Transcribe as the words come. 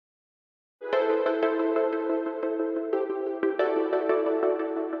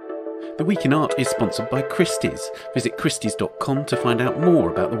The Week in Art is sponsored by Christie's. Visit christies.com to find out more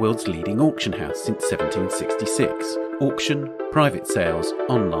about the world's leading auction house since 1766. Auction, private sales,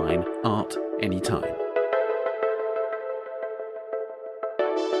 online, art, anytime.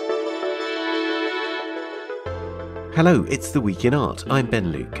 Hello, it's The Week in Art. I'm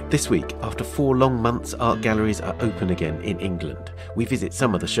Ben Luke. This week, after 4 long months, art galleries are open again in England. We visit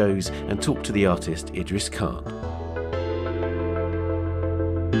some of the shows and talk to the artist Idris Khan.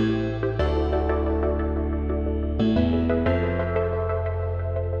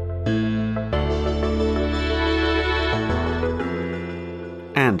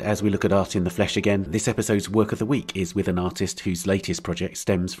 And as we look at art in the flesh again, this episode's Work of the Week is with an artist whose latest project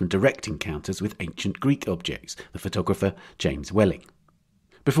stems from direct encounters with ancient Greek objects, the photographer James Welling.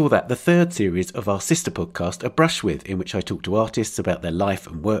 Before that, the third series of our sister podcast, A Brush With, in which I talk to artists about their life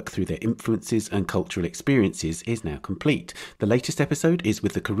and work through their influences and cultural experiences, is now complete. The latest episode is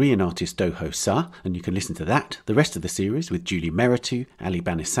with the Korean artist Do-Ho Sa, and you can listen to that, the rest of the series with Julie Meritu, Ali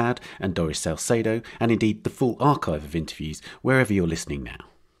Banisad and Doris Salcedo, and indeed the full archive of interviews wherever you're listening now.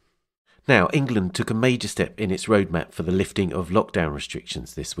 Now, England took a major step in its roadmap for the lifting of lockdown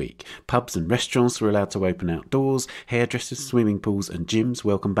restrictions this week. Pubs and restaurants were allowed to open outdoors, hairdressers, swimming pools and gyms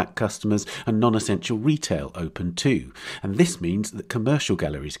welcome back customers, and non-essential retail opened too. And this means that commercial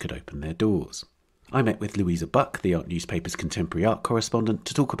galleries could open their doors. I met with Louisa Buck, the art newspaper's contemporary art correspondent,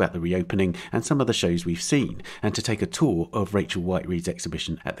 to talk about the reopening and some of the shows we've seen, and to take a tour of Rachel Whiteread's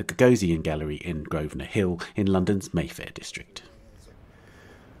exhibition at the Gagosian Gallery in Grosvenor Hill in London's Mayfair district.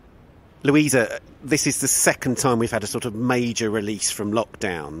 Louisa, this is the second time we've had a sort of major release from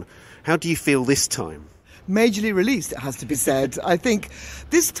lockdown. How do you feel this time? Majorly released, it has to be said. I think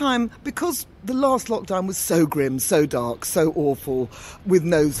this time, because the last lockdown was so grim, so dark, so awful, with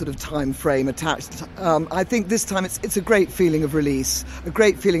no sort of time frame attached, I think this time it's a great feeling of release, a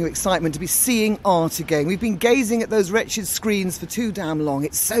great feeling of excitement to be seeing art again. We've been gazing at those wretched screens for too damn long.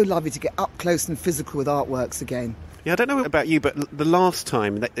 It's so lovely to get up close and physical with artworks again. Yeah, I don't know about you, but the last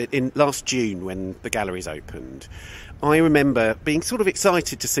time, in last June when the galleries opened, I remember being sort of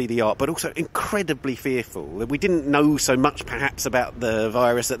excited to see the art, but also incredibly fearful. We didn't know so much, perhaps, about the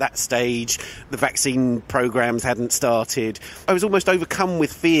virus at that stage. The vaccine programmes hadn't started. I was almost overcome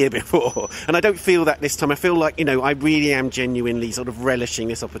with fear before, and I don't feel that this time. I feel like, I really am genuinely sort of relishing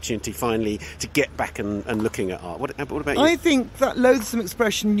this opportunity finally to get back and looking at art. What about you? I think that loathsome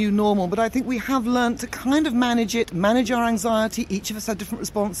expression, new normal, but I think we have learnt to kind of manage it, manage our anxiety. Each of us have different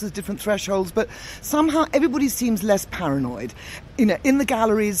responses, different thresholds, but somehow everybody seems less paranoid. In the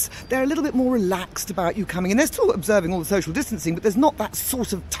galleries, they're a little bit more relaxed about you coming in. They're still observing all the social distancing, but there's not that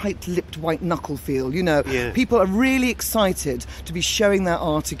sort of tight-lipped white knuckle feel, Yeah. People are really excited to be showing their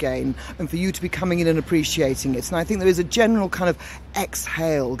art again and for you to be coming in and appreciating it. And I think there is a general kind of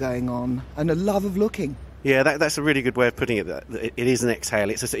exhale going on and a love of looking. Yeah, that's a really good way of putting it. It is an exhale.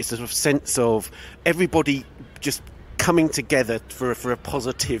 It's a sort of sense of everybody just coming together for a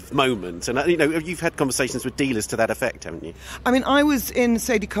positive moment. And, you've had conversations with dealers to that effect, haven't you? I mean, I was in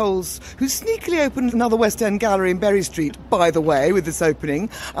Sadie Cole's, who sneakily opened another West End gallery in Berry Street, by the way, with this opening.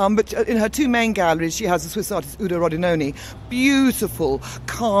 But in her 2 main galleries, she has the Swiss artist Udo Rodinoni. Beautiful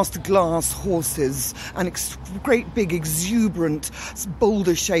cast glass horses and great big exuberant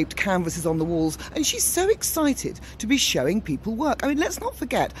boulder-shaped canvases on the walls. And she's so excited to be showing people work. I mean, let's not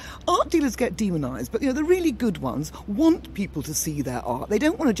forget, art dealers get demonised, but the really good ones want people to see their art. They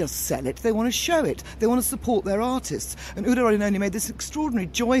don't want to just sell it, they want to show it. They want to support their artists. And Udo Rodinoni made this extraordinary,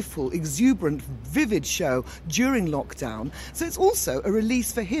 joyful, exuberant, vivid show during lockdown. So it's also a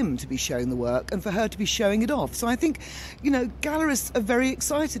release for him to be showing the work and for her to be showing it off. So I think, gallerists are very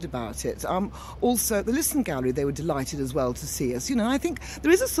excited about it. Also, at the Listen Gallery, they were delighted as well to see us. I think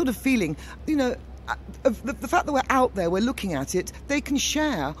there is a sort of feeling, of the fact that we're out there, we're looking at it, they can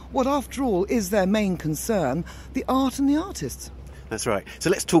share what, after all, is their main concern, the art and the artists. That's right. So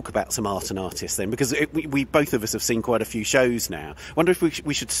let's talk about some art and artists then, because we both of us have seen quite a few shows now. I wonder if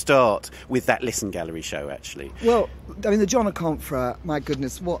we should start with that Listen Gallery show, actually. Well, I mean, the John O'Confra, my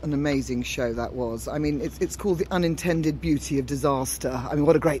goodness, what an amazing show that was. I mean, it's called The Unintended Beauty of Disaster. I mean,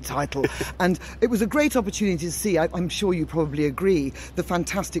 what a great title. And it was a great opportunity to see, I'm sure you probably agree, the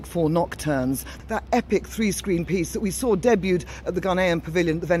Fantastic Four Nocturnes, that epic 3-screen piece that we saw debuted at the Ghanaian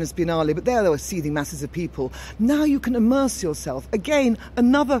Pavilion at the Venice Biennale, but there were seething masses of people. Now you can immerse yourself. Again,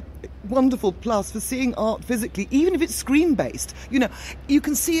 another wonderful plus for seeing art physically, even if it's screen-based. You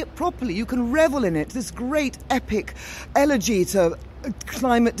can see it properly, you can revel in it. This great epic elegy to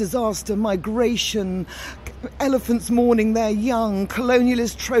climate disaster, migration, elephants mourning their young,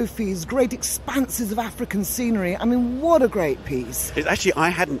 colonialist trophies, great expanses of African scenery. I mean, what a great piece. Actually, I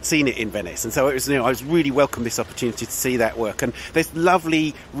hadn't seen it in Venice, and so it was, I was really welcome this opportunity to see that work. And there's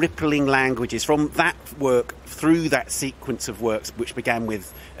lovely rippling languages from that work through that sequence of works, which began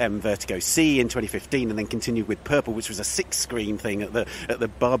with Vertigo C in 2015 and then continued with Purple, which was a 6-screen thing at the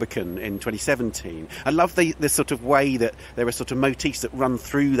Barbican in 2017. I love the sort of way that there are sort of motifs that run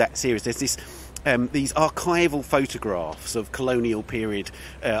through that series. There's this these archival photographs of colonial period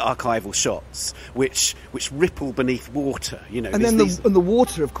archival shots which ripple beneath water, and then the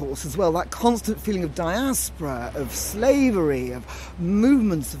water, of course, as well, that constant feeling of diaspora, of slavery, of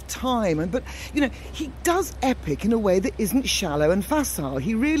movements of time. But he does epic in a way that isn't shallow and facile.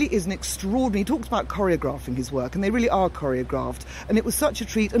 He really is an extraordinary. He talks about choreographing his work, and they really are choreographed, and it was such a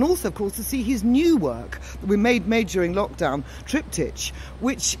treat. And also, of course, to see his new work that we made during lockdown, Triptych,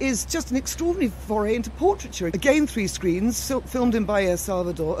 which is just an extraordinary foray into portraiture. Again, 3 screens, filmed in Bahia,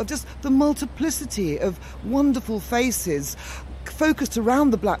 Salvador, of just the multiplicity of wonderful faces focused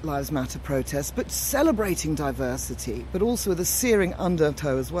around the Black Lives Matter protests, but celebrating diversity, but also with a searing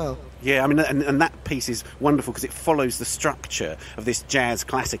undertow as well. Yeah, I mean, and that piece is wonderful because it follows the structure of this jazz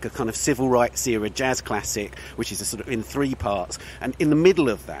classic, a kind of civil rights era jazz classic, which is a sort of in 3 parts. And in the middle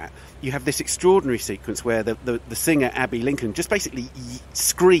of that, you have this extraordinary sequence where the singer Abby Lincoln just basically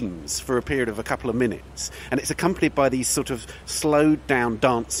screams for a period of a couple of minutes, and it's accompanied by these sort of slowed down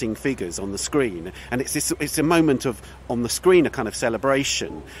dancing figures on the screen. And it's a moment of, on the screen, a kind of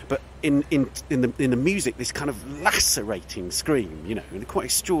celebration, but in the music, this kind of lacerating scream, in a quite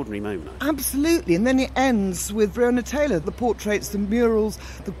extraordinary moment. Absolutely, and then it ends with Breonna Taylor, the portraits, the murals,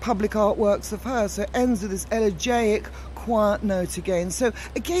 the public artworks of her. So it ends with this elegiac, quiet note again. So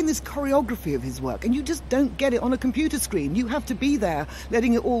again, this choreography of his work, and you just don't get it on a computer screen. You have to be there,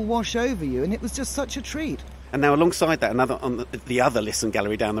 letting it all wash over you, and it was just such a treat. And now alongside that, on the other Lisson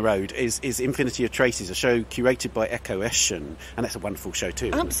Gallery down the road is Infinity of Traces, a show curated by Gagosian, and that's a wonderful show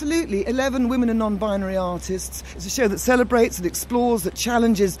too. Absolutely. 11 women and non-binary artists. It's a show that celebrates and explores, that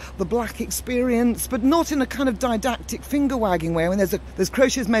challenges the black experience, but not in a kind of didactic finger-wagging way. I mean, there's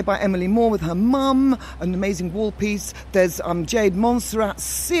crochets made by Emily Moore with her mum, an amazing wall piece. There's Jade Montserrat's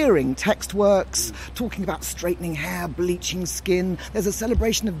searing text works, talking about straightening hair, bleaching skin. There's a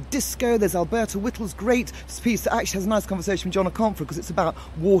celebration of disco. There's Alberta Whittle's great piece that actually has a nice conversation with John O'Confer because it's about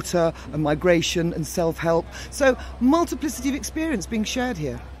water and migration and self-help. So multiplicity of experience being shared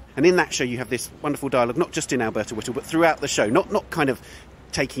here. And in that show you have this wonderful dialogue, not just in Alberta Whittle, but throughout the show, not kind of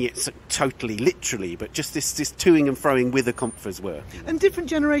taking it totally literally, but just this toing and froing with the Confer's work. And different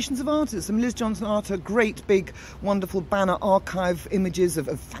generations of artists. I mean, Liz Johnson Art, her great big wonderful banner archive images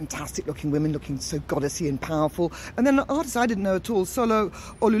of fantastic looking women looking so goddessy and powerful. And then an artist I didn't know at all, Solo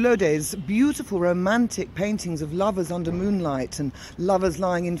Olulode's beautiful romantic paintings of lovers under moonlight and lovers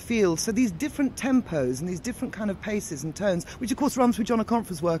lying in fields. So these different tempos and these different kind of paces and tones, which of course runs through John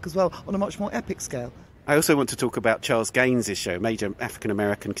O'Confer's work as well on a much more epic scale. I also want to talk about Charles Gaines's show, major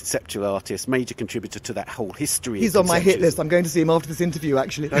African-American conceptual artist, major contributor to that whole history. He's on my hit list. I'm going to see him after this interview,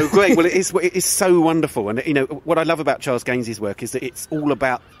 actually. Oh, great. Well, it is so wonderful. And, what I love about Charles Gaines's work is that it's all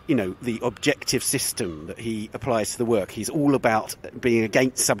about, the objective system that he applies to the work. He's all about being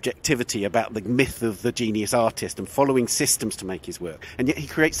against subjectivity, about the myth of the genius artist and following systems to make his work. And yet he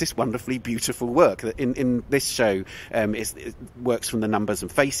creates this wonderfully beautiful work. In this show, it works from the Numbers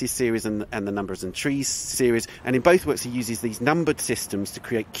and Faces series and the Numbers and Trees series, and in both works he uses these numbered systems to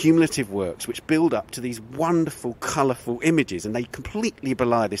create cumulative works which build up to these wonderful colourful images, and they completely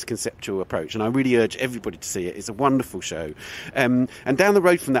belie this conceptual approach, and I really urge everybody to see it. It's a wonderful show. And down the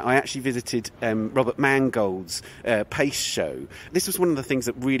road from that I actually visited Robert Mangold's Pace show. This was one of the things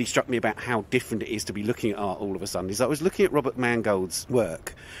that really struck me about how different it is to be looking at art all of a sudden, is I was looking at Robert Mangold's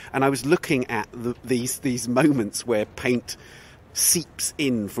work and I was looking at these moments where paint seeps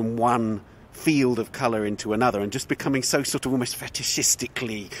in from one field of colour into another and just becoming so sort of almost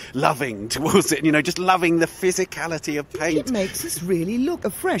fetishistically loving towards it, just loving the physicality of paint. It makes us really look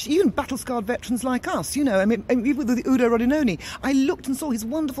afresh, even battle-scarred veterans like us, I mean, even with Udo Rodinoni, I looked and saw his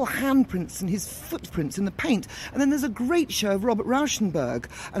wonderful handprints and his footprints in the paint. And then there's a great show of Robert Rauschenberg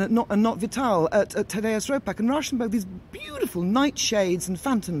and not Vital at Thaddeus Ropac, and Rauschenberg, these beautiful nightshades and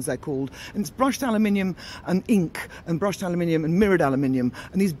phantoms they're called, and it's brushed aluminium and ink and brushed aluminium and mirrored aluminium,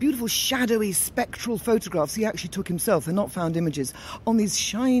 and these beautiful shadowy yellowy spectral photographs he actually took himself, they're not found images, on these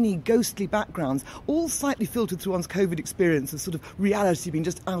shiny, ghostly backgrounds, all slightly filtered through one's COVID experience of sort of reality being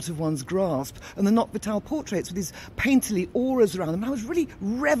just out of one's grasp, and the not vital portraits with these painterly auras around them. And I was really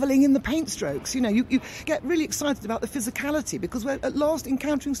revelling in the paint strokes. You know, you get really excited about the physicality because we're at last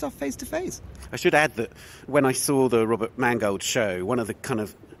encountering stuff face to face. I should add that when I saw the Robert Mangold show, one of the kind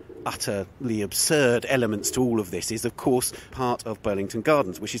of utterly absurd elements to all of this is, of course, part of Burlington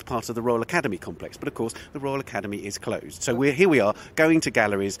Gardens, which is part of the Royal Academy complex. But, of course, the Royal Academy is closed. So here we are, going to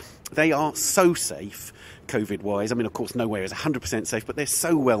galleries. They are so safe, COVID-wise. I mean, of course, nowhere is 100% safe, but they're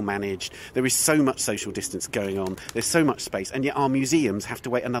so well managed. There is so much social distance going on. There's so much space. And yet our museums have to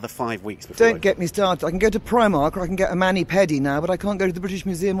wait another 5 weeks before... Don't get me started. I can go to Primark or I can get a mani-pedi now, but I can't go to the British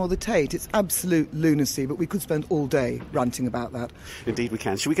Museum or the Tate. It's absolute lunacy, but we could spend all day ranting about that. Indeed we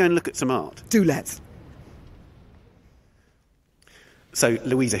can. Shall we go and look at some art? Do let's. So,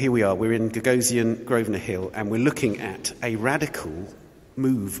 Louisa, here we are. We're in Gagosian Grosvenor Hill, and we're looking at a radical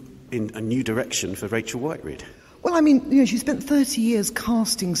move in a new direction for Rachel Whiteread. Well, I mean, you know, she spent 30 years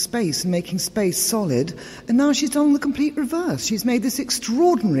casting space and making space solid, and now she's done the complete reverse. She's made this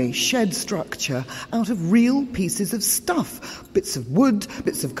extraordinary shed structure out of real pieces of stuff. Bits of wood,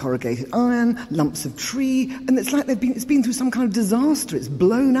 bits of corrugated iron, lumps of tree, and it's like it's been through some kind of disaster. It's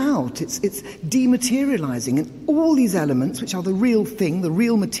blown out, it's dematerialising, and all these elements, which are the real thing, the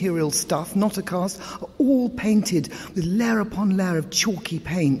real material stuff, not a cast, are all painted with layer upon layer of chalky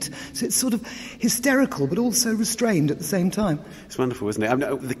paint. So it's sort of hysterical, but also restrained at the same time. It's wonderful, isn't it? I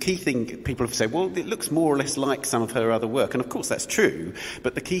mean, the key thing people have said, well, it looks more or less like some of her other work, and of course that's true,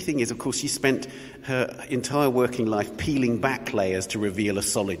 but the key thing is, of course, she spent her entire working life peeling back layers to reveal a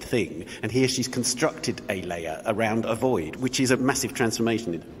solid thing, and here she's constructed a layer around a void, which is a massive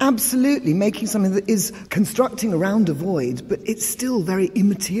transformation. Absolutely, making something that is constructing around a void, but it's still very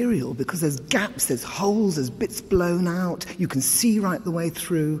immaterial because there's gaps, there's holes, there's bits blown out, you can see right the way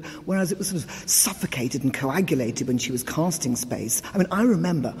through, whereas it was sort of suffocated and coagulated when she was casting space. I mean, I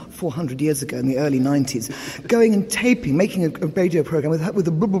remember 400 years ago in the early 90s going and taping, making a radio program with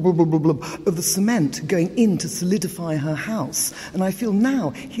the blub, blub, blub, blub, blub of the cement going in to solidify her house. And I feel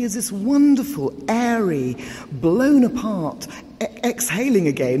now here's this wonderful, airy, blown apart, exhaling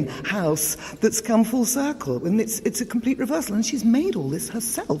again house that's come full circle, and it's a complete reversal. And she's made all this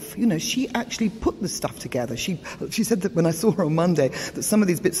herself. You know, she actually put the stuff together. She said that when I saw her on Monday that some of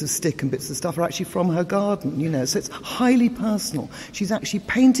these bits of stick and bits of stuff are actually from her garden. You know, so it's highly personal. She's actually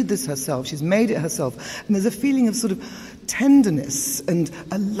painted this herself. She's made it herself, and there's a feeling of sort of tenderness and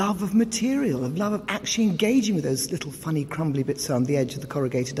a love of material, a love of actually engaging with those little funny crumbly bits around the edge of the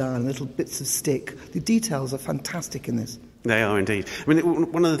corrugated iron, little bits of stick. The details are fantastic in this. They are indeed. I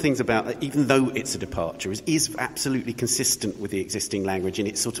mean, one of the things about it, even though it's a departure, is absolutely consistent with the existing language in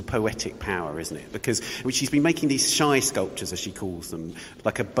its sort of poetic power, isn't it? Because she's been making these shy sculptures, as she calls them,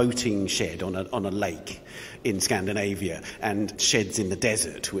 like a boating shed on a lake in Scandinavia, and sheds in the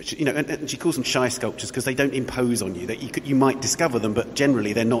desert, which, you know, and she calls them shy sculptures because they don't impose on you. That you might discover them, but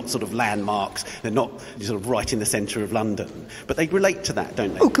generally they're not sort of landmarks. They're not sort of right in the centre of London. But they relate to that,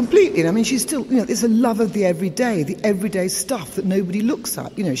 don't they? Oh, completely. I mean, she's still, you know, it's a love of the everyday stuff that nobody looks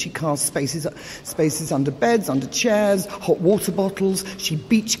at. You know, she casts spaces under beds, under chairs, hot water bottles. She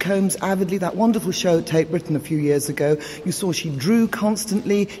beachcombs avidly. That wonderful show at Tate Britain a few years ago, you saw she drew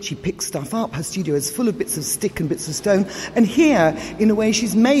constantly. She picked stuff up. Her studio is full of bits of stick and bits of stone. And here, in a way,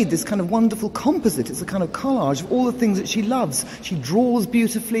 she's made this kind of wonderful composite. It's a kind of collage of all the things that she loves. She draws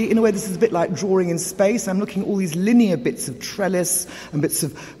beautifully. In a way, this is a bit like drawing in space. I'm looking at all these linear bits of trellis and bits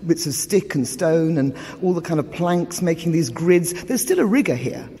of stick and stone and all the kind of planks making these grids. There's still a rigour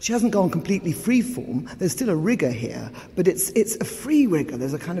here. She hasn't gone completely freeform. There's still a rigour here, but it's a free rigour.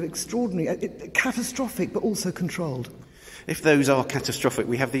 There's a kind of extraordinary, catastrophic, but also controlled. If those are catastrophic,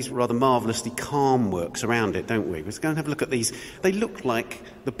 we have these rather marvellously calm works around it, don't we? Let's go and have a look at these. They look like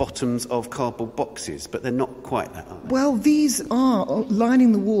the bottoms of cardboard boxes, but they're not quite that, are they? Well, these are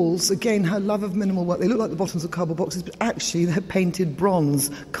lining the walls. Again, her love of minimal work. They look like the bottoms of cardboard boxes, but actually they're painted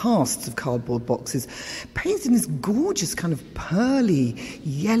bronze casts of cardboard boxes, painted in this gorgeous kind of pearly,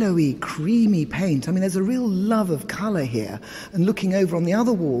 yellowy, creamy paint. I mean, there's a real love of colour here. And looking over on the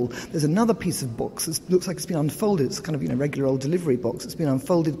other wall, there's another piece of box that looks like it's been unfolded. It's kind of, you know, regular old delivery box. It's been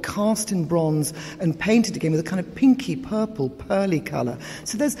unfolded, cast in bronze, and painted again with a kind of pinky, purple, pearly colour.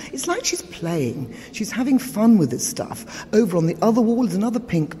 So it's like she's playing. She's having fun with this stuff. Over on the other wall is another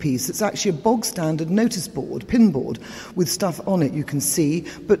pink piece. It's actually a bog-standard notice board, pin board, with stuff on it you can see,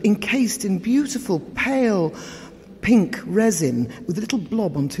 but encased in beautiful, pale, pink resin with a little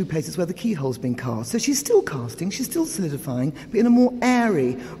blob on two places where the keyhole's been cast. So she's still casting, she's still solidifying, but in a more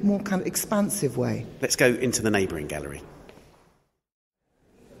airy, more kind of expansive way. Let's go into the neighbouring gallery.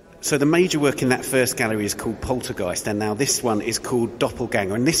 So the major work in that first gallery is called Poltergeist, and now this one is called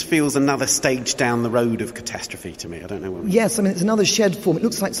Doppelganger, and this feels another stage down the road of catastrophe to me. I don't know what... Yes, I mean, it's another shed form. It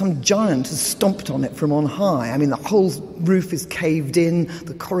looks like some giant has stomped on it from on high. I mean, the whole roof is caved in,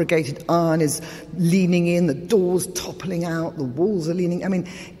 the corrugated iron is leaning in, the doors toppling out, the walls are leaning... I mean,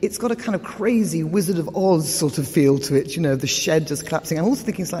 it's got a kind of crazy Wizard of Oz sort of feel to it, you know, the shed just collapsing. I'm also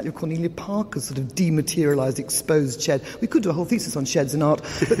thinking slightly of Cornelia Parker's sort of dematerialised, exposed shed. We could do a whole thesis on sheds in art,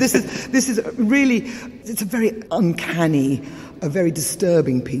 but this is really, it's a very uncanny, a very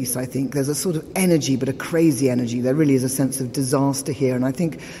disturbing piece, I think. There's a sort of energy, but a crazy energy. There really is a sense of disaster here, and I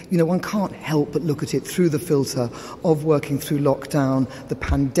think, you know, one can't help but look at it through the filter of working through lockdown, the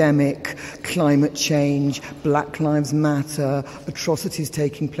pandemic, climate change, Black Lives Matter, atrocities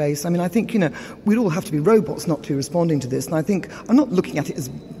taking place. I mean, I think, you know, we'd all have to be robots not to be responding to this, and I think, I'm not looking at it as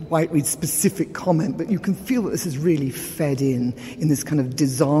Whiteread's specific comment, but you can feel that this is really fed in this kind of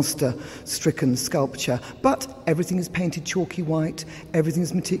disaster-stricken sculpture. But everything is painted chalky white, everything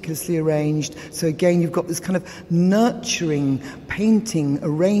is meticulously arranged. So again, you've got this kind of nurturing, painting,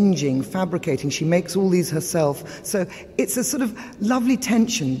 arranging, fabricating. She makes all these herself. So it's a sort of lovely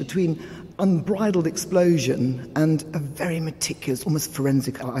tension between unbridled explosion and a very meticulous, almost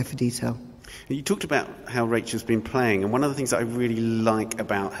forensic eye for detail. You talked about how Rachel's been playing, and one of the things that I really like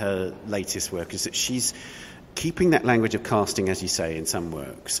about her latest work is that she's keeping that language of casting, as you say, in some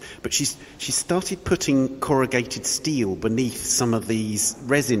works, but she's started putting corrugated steel beneath some of these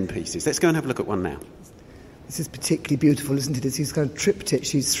resin pieces. Let's go and have a look at one now. This is particularly beautiful, isn't it? It's these kind of triptych,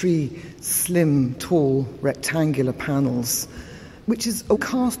 these three slim, tall, rectangular panels, which is a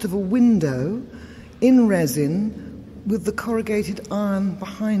cast of a window in resin with the corrugated iron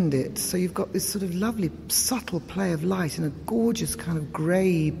behind it. So you've got this sort of lovely, subtle play of light in a gorgeous kind of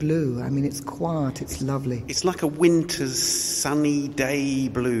grey blue. I mean, it's quiet, it's lovely. It's like a winter's sunny day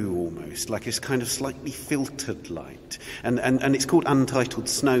blue, almost, like it's kind of slightly filtered light. And it's called Untitled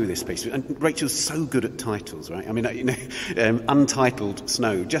Snow, this piece. And Rachel's so good at titles, right? I mean, you know, Untitled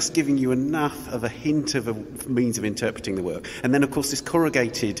Snow, just giving you enough of a hint of a means of interpreting the work. And then, of course, this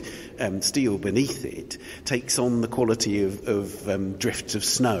corrugated steel beneath it takes on the quality of drifts of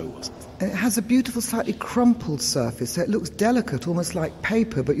snow. It has a beautiful, slightly crumpled surface, so it looks delicate, almost like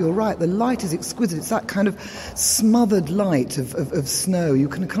paper, but you're right, the light is exquisite. It's that kind of smothered light of snow. You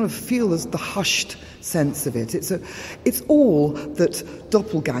can kind of feel the hushed sense of it. It's all that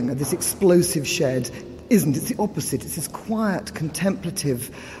Doppelganger, this explosive shed, isn't. It's the opposite. It's this quiet, contemplative,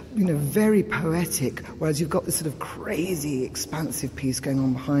 you know, very poetic, whereas you've got this sort of crazy, expansive piece going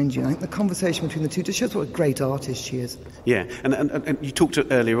on behind you. I think the conversation between the two just shows what a great artist she is. Yeah, and you talked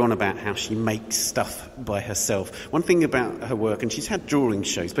earlier on about how she makes stuff by herself. One thing about her work, and she's had drawing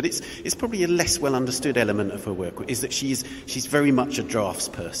shows, but it's probably a less well understood element of her work, is that she's very much a drafts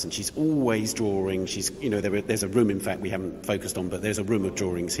person. She's always drawing. She's, you know, there's a room, in fact, we haven't focused on, but there's a room of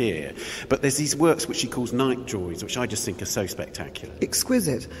drawings here. But there's these works which she calls night drawings, which I just think are so spectacular.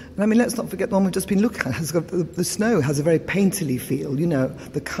 Exquisite. And I mean, let's not forget the one we've just been looking at. The snow has a very painterly feel, you know,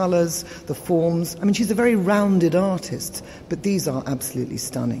 the colours, the forms. I mean, she's a very rounded artist, but these are absolutely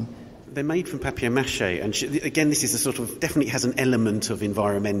stunning. They're made from papier-mâché, and again, this is a sort of, definitely has an element of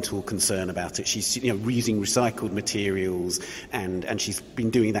environmental concern about it. She's, you know, using recycled materials, and she's been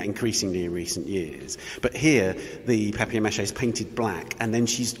doing that increasingly in recent years. But here, the papier-mâché is painted black, and then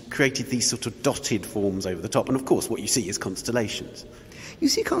she's created these sort of dotted forms over the top, and of course, what you see is constellations. You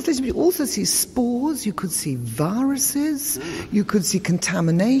see constellations, but you also see spores, you could see viruses, you could see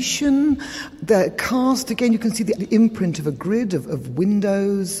contamination. The cast, again, you can see the imprint of a grid of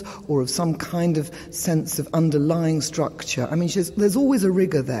windows or of some kind of sense of underlying structure. I mean, there's always a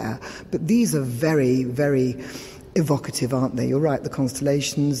rigour there, but these are very, very evocative, aren't they? You're right, the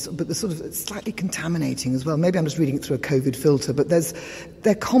constellations, but they're sort of slightly contaminating as well. Maybe I'm just reading it through a COVID filter, but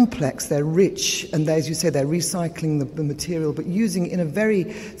they're complex, they're rich, and as you say, they're recycling the material, but using it in a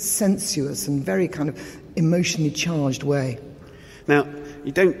very sensuous and very kind of emotionally charged way. Now,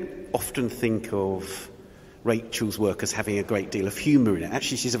 you don't often think of Rachel's work as having a great deal of humour in it.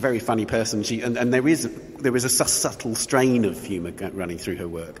 Actually, she's a very funny person, and there is a subtle strain of humour running through her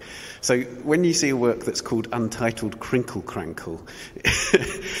work. So when you see a work that's called Untitled Crinkle Crankle,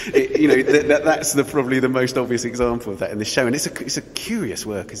 you know, that's probably the most obvious example of that in the show, and it's a curious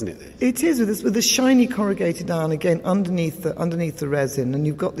work, isn't it? It is, with the shiny corrugated iron again underneath the resin, and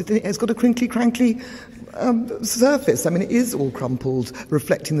it's got a crinkly crankly surface. I mean, it is all crumpled,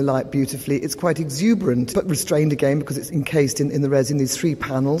 reflecting the light beautifully. It's quite exuberant, but restrained again because it's encased in the resin, these 3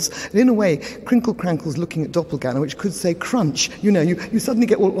 panels. And in a way, Crinkle Crankle's looking at Doppelganger, which could say crunch. You suddenly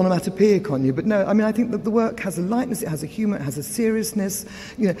get all onomatopoeic on you. But no, I mean, I think that the work has a lightness, it has a humour, it has a seriousness.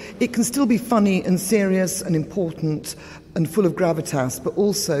 It can still be funny and serious and important and full of gravitas, but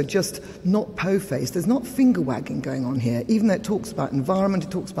also just not po-faced. There's not finger-wagging going on here. Even though it talks about environment,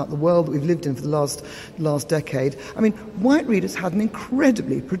 it talks about the world that we've lived in for the last decade. I mean, Whiteread has had an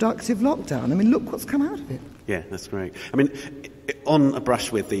incredibly productive lockdown. I mean, look what's come out of it. Yeah, that's great. I mean, on a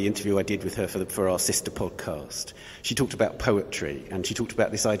brush with the interview I did with her for our sister podcast, she talked about poetry, and she talked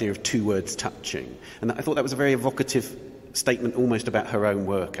about this idea of 2 words touching. And I thought that was a very evocative statement almost about her own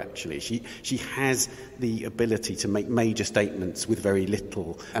work, actually. She has the ability to make major statements with very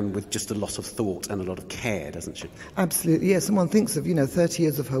little and with just a lot of thought and a lot of care, doesn't she? Absolutely, yes. And one thinks of, 30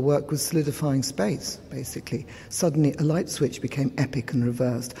 years of her work was solidifying space, basically. Suddenly a light switch became epic and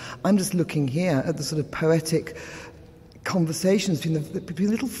reversed. I'm just looking here at the sort of poetic conversations between the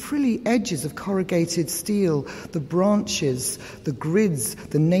little frilly edges of corrugated steel, the branches, the grids,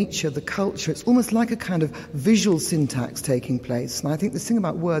 the nature, the culture. It's almost like a kind of visual syntax taking place. And I think this thing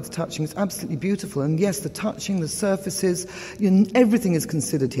about words touching is absolutely beautiful. And yes, the touching, the surfaces, everything is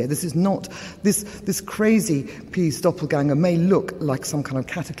considered here. This is not, this crazy piece, Doppelganger, may look like some kind of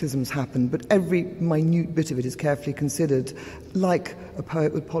cataclysm's happened, but every minute bit of it is carefully considered, like a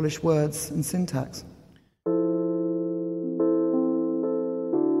poet would polish words and syntax.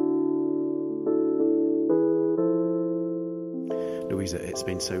 Louisa, it's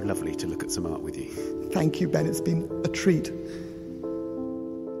been so lovely to look at some art with you. Thank you, Ben. It's been a treat.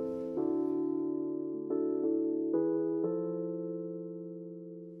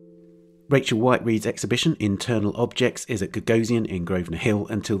 Rachel Whiteread's exhibition, Internal Objects, is at Gagosian in Grosvenor Hill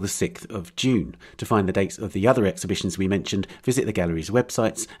until the 6th of June. To find the dates of the other exhibitions we mentioned, visit the gallery's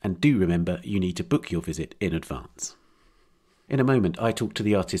websites, and do remember you need to book your visit in advance. In a moment, I talk to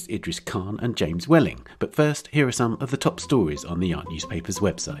the artists Idris Khan and James Welling, but first, here are some of the top stories on the Art Newspaper's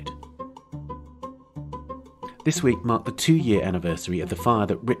website. This week marked the 2-year anniversary of the fire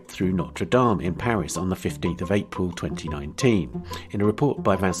that ripped through Notre Dame in Paris on the 15th of April 2019. In a report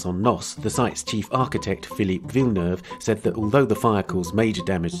by Vincent Noss, the site's chief architect Philippe Villeneuve said that although the fire caused major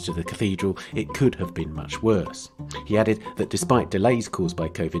damage to the cathedral, it could have been much worse. He added that despite delays caused by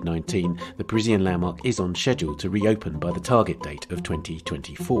COVID-19, the Parisian landmark is on schedule to reopen by the target date of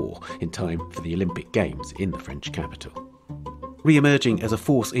 2024, in time for the Olympic Games in the French capital. Re-emerging as a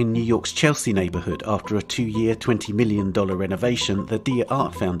force in New York's Chelsea neighbourhood after a 2-year $20 million renovation, the Dear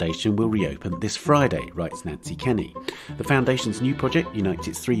Art Foundation will reopen this Friday, writes Nancy Kenny. The foundation's new project unites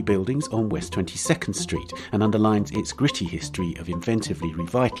its 3 buildings on West 22nd Street and underlines its gritty history of inventively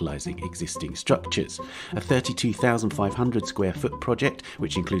revitalising existing structures. A 32,500 square foot project,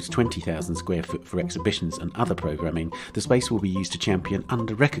 which includes 20,000 square foot for exhibitions and other programming, the space will be used to champion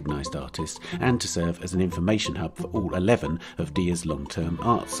under-recognised artists and to serve as an information hub for all 11 of Dear's long-term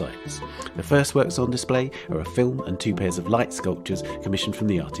art sites. The first works on display are a film and 2 pairs of light sculptures commissioned from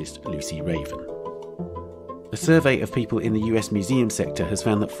the artist Lucy Raven. A survey of people in the US museum sector has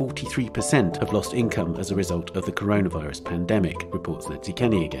found that 43% have lost income as a result of the coronavirus pandemic, reports Nancy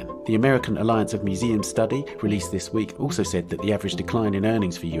Kenny again. The American Alliance of Museum Study, released this week, also said that the average decline in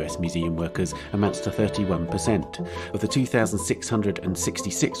earnings for US museum workers amounts to 31%. Of the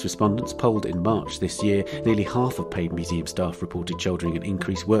 2,666 respondents polled in March this year, nearly half of paid museum staff reported shouldering an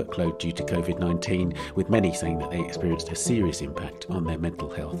increased workload due to COVID-19, with many saying that they experienced a serious impact on their mental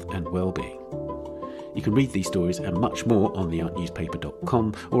health and well-being. You can read these stories and much more on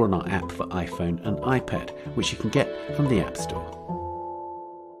theartnewspaper.com or on our app for iPhone and iPad, which you can get from the App Store.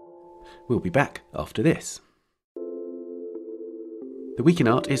 We'll be back after this. The Week in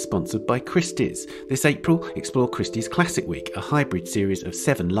Art is sponsored by Christie's. This April, explore Christie's Classic Week, a hybrid series of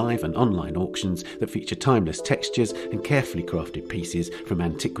 7 live and online auctions that feature timeless textures and carefully crafted pieces from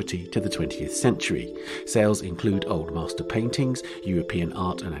antiquity to the 20th century. Sales include old master paintings, European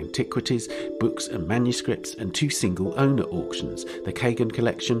art and antiquities, books and manuscripts, and 2 single-owner auctions, the Kagan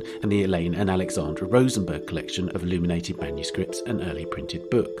collection and the Elaine and Alexandra Rosenberg collection of illuminated manuscripts and early printed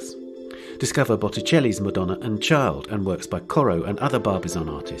books. Discover Botticelli's Madonna and Child and works by Corot and other Barbizon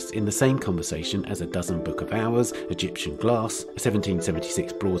artists in the same conversation as A Dozen Book of Hours, Egyptian Glass, a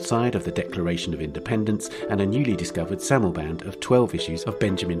 1776 broadside of the Declaration of Independence, and a newly discovered sammelband of 12 issues of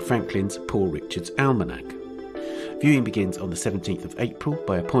Benjamin Franklin's Paul Richards' Almanac. Viewing begins on the 17th of April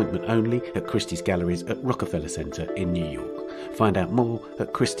by appointment only at Christie's Galleries at Rockefeller Center in New York. Find out more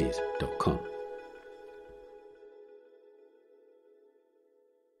at christies.com.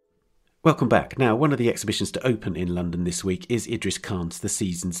 Welcome back. Now, one of the exhibitions to open in London this week is Idris Khan's The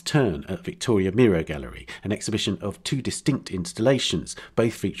Season's Turn at Victoria Miro Gallery, an exhibition of two distinct installations,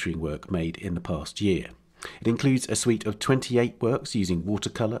 both featuring work made in the past year. It includes a suite of 28 works using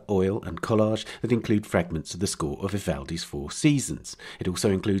watercolour, oil and collage that include fragments of the score of Vivaldi's Four Seasons. It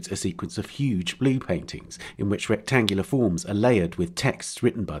also includes a sequence of huge blue paintings in which rectangular forms are layered with texts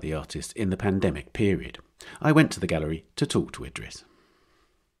written by the artist in the pandemic period. I went to the gallery to talk to Idris.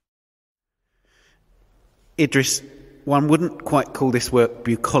 Idris, one wouldn't quite call this work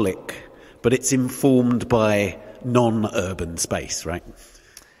bucolic, but it's informed by non-urban space, right?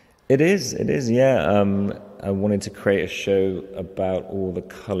 It is, yeah. I wanted to create a show about all the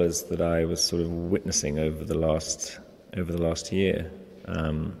colours that I was sort of witnessing over the last year,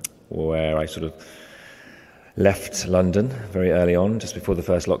 where I sort of left London very early on, just before the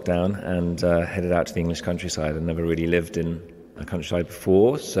first lockdown, and headed out to the English countryside. I'd never really lived in a countryside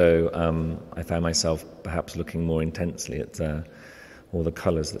before, so I found myself perhaps looking more intensely at all the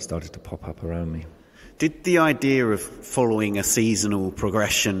colours that started to pop up around me. Did the idea of following a seasonal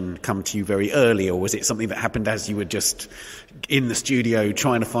progression come to you very early, or was it something that happened as you were just in the studio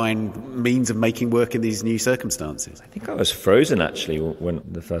trying to find means of making work in these new circumstances? I think I was frozen, actually, when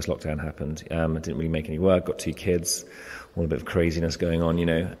the first lockdown happened. I didn't really make any work, got 2 kids, all a bit of craziness going on,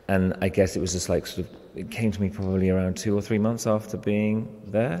 and I guess it was just like sort of, it came to me probably around 2 or 3 months after being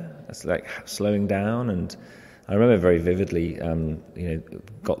there. It's like slowing down, and I remember very vividly,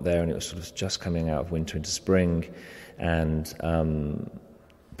 got there and it was sort of just coming out of winter into spring, and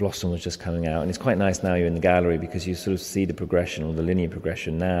blossom was just coming out. And it's quite nice now you're in the gallery because you sort of see the progression, or the linear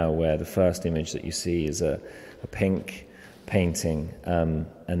progression now, where the first image that you see is a pink painting, and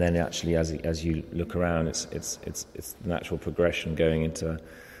then actually as you look around, it's the natural progression going into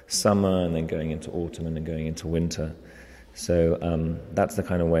summer, and then going into autumn, and then going into winter. So that's the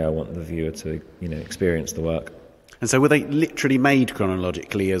kind of way I want the viewer to, experience the work. And so were they literally made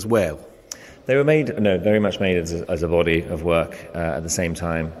chronologically as well? They were very much made as a body of work at the same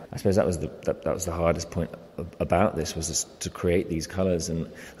time. I suppose that was the hardest point about this, was just to create these colours, and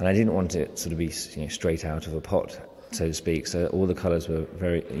I didn't want it sort of be straight out of a pot, so to speak. So all the colours were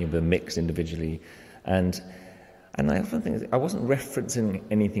very were mixed individually, and I often think I wasn't referencing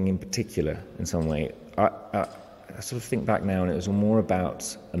anything in particular in some way. I sort of think back now, and it was more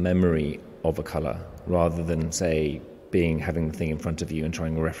about a memory of a colour rather than, say, having the thing in front of you and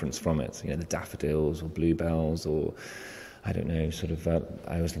trying to reference from it. The daffodils or bluebells, or I don't know, sort of.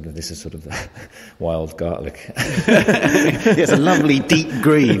 I always think of this as sort of wild garlic. It's a lovely deep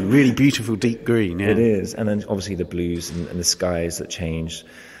green, really beautiful deep green. Yeah. It is, and then obviously the blues and the skies that change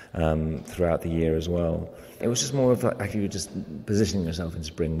throughout the year as well. It was just more of like you were just positioning yourself in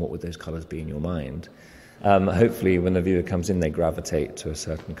spring. What would those colours be in your mind? Hopefully, when the viewer comes in, they gravitate to a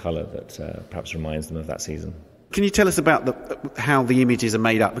certain colour that perhaps reminds them of that season. Can you tell us about how the images are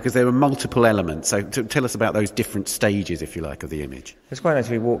made up? Because there are multiple elements. So tell us about those different stages, if you like, of the image. It's quite nice.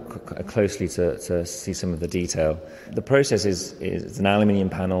 We walk closely to see some of the detail. The process is an aluminium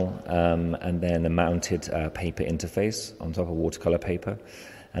panel and then a mounted paper interface on top of watercolour paper.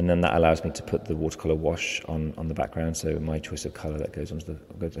 And then that allows me to put the watercolour wash on the background, so my choice of colour that goes on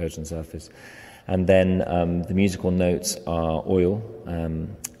the surface. And then the musical notes are oil,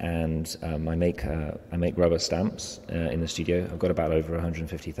 and I make rubber stamps in the studio. I've got about over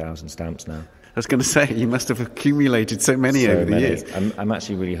 150,000 stamps now. I was going to say, you must have accumulated so many over the years. I'm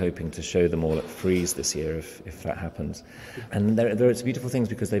actually really hoping to show them all at Frieze this year, if that happens. And it's beautiful things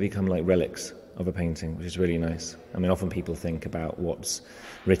because they become like relics of a painting, which is really nice. I mean, often people think about what's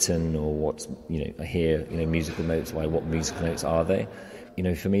written or what's, I hear, musical notes. Why, what musical notes are they?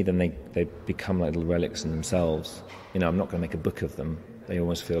 For me, then they become like little relics in themselves. I'm not going to make a book of them. They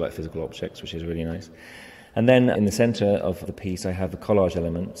almost feel like physical objects, which is really nice. And then in the centre of the piece, I have a collage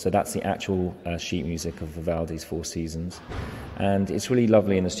element. So that's the actual sheet music of Vivaldi's Four Seasons. And it's really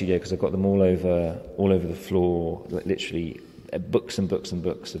lovely in the studio because I've got them all over the floor, literally books and books and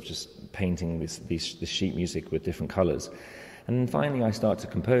books of just painting this sheet music with different colours. And then finally I start to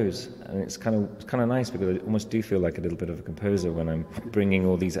compose, and it's kind of nice because I almost do feel like a little bit of a composer when I'm bringing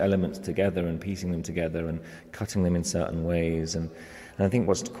all these elements together and piecing them together and cutting them in certain ways. And I think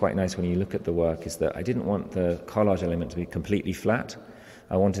what's quite nice when you look at the work is that I didn't want the collage element to be completely flat.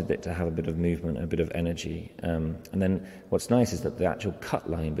 I wanted it to have a bit of movement, a bit of energy. And then what's nice is that the actual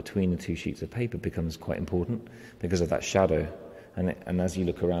cut line between the two sheets of paper becomes quite important because of that shadow. And as you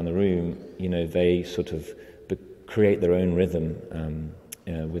look around the room, they sort of create their own rhythm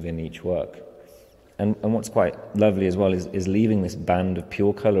within each work. And what's quite lovely as well is leaving this band of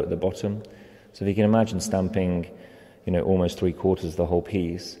pure colour at the bottom. So if you can imagine stamping, almost 3/4 of the whole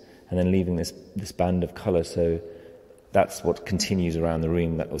piece, and then leaving this band of colour. So that's what continues around the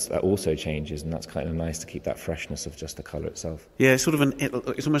room. That also changes, and that's kind of nice to keep that freshness of just the colour itself. Yeah, it's sort of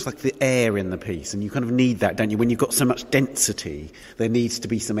it's almost like the air in the piece, and you kind of need that, don't you? When you've got so much density, there needs to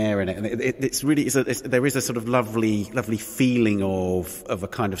be some air in it, and there is a sort of lovely feeling of a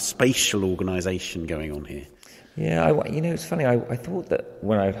kind of spatial organisation going on here. Yeah, it's funny. I thought that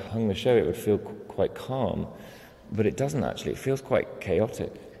when I hung the show, it would feel quite calm, but it doesn't actually. It feels quite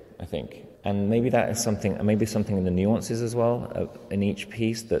chaotic, I think. And maybe that is something in the nuances as well in each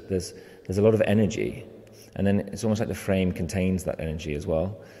piece, that there's a lot of energy, and then it's almost like the frame contains that energy as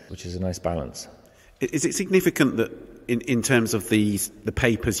well, which is a nice balance. Is it significant that in terms of the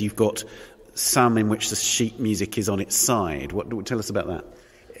papers, you've got some in which the sheet music is on its side? Tell us about that.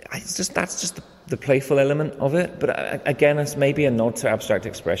 That's just the playful element of it, but again, it's maybe a nod to abstract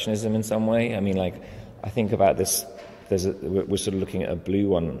expressionism in some way. I mean, like, I think about this. We're sort of looking at a blue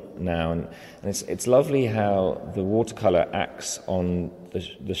one now, and it's lovely how the watercolour acts on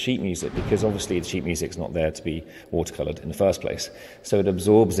the sheet music, because obviously the sheet music's not there to be watercoloured in the first place. So it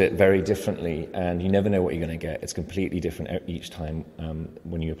absorbs it very differently, and you never know what you're going to get. It's completely different each time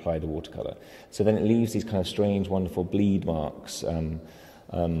when you apply the watercolour. So then it leaves these kind of strange, wonderful bleed marks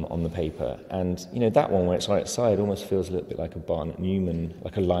on the paper, and that one where it's on its side almost feels a little bit like a Barnett Newman,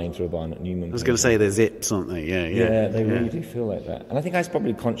 like a line through a Barnett Newman. I was going to say they're zips, aren't they? Yeah, they really do feel like that. And I think I was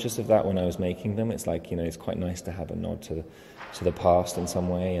probably conscious of that when I was making them. It's like, it's quite nice to have a nod to the past in some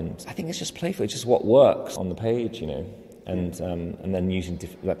way, and I think it's just playful. It's just what works on the page, and then using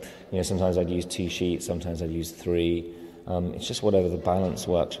sometimes I'd use 2 sheets, sometimes I'd use 3. It's just whatever the balance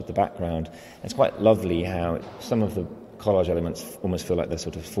works with the background. It's quite lovely how some of the collage elements almost feel like they're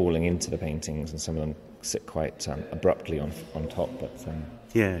sort of falling into the paintings, and some of them sit quite abruptly on top. But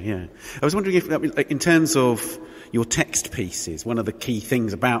yeah. I was wondering if, in terms of your text pieces, one of the key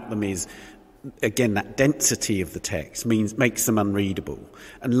things about them is, again, that density of the text makes them unreadable,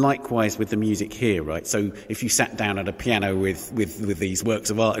 and likewise with the music here, right? So if you sat down at a piano with these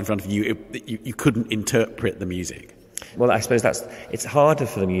works of art in front of you, you couldn't interpret the music. Well, I suppose it's harder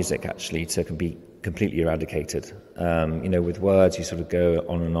for the music actually to be completely eradicated. With words you sort of go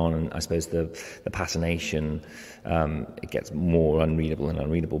on, and I suppose the patination, it gets more unreadable and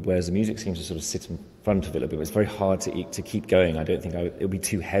unreadable, whereas the music seems to sort of sit in front of it a little bit. It's very hard to keep going. I don't think it'll be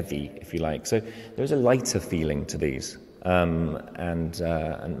too heavy, if you like. So there's a lighter feeling to these,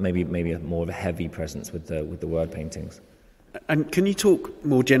 and maybe more of a heavy presence with the word paintings. And can you talk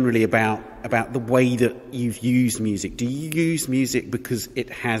more generally about the way that you've used music? Do you use music because it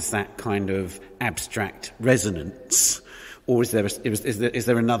has that kind of abstract resonance, or is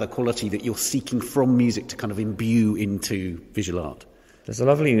there another quality that you're seeking from music to kind of imbue into visual art? There's a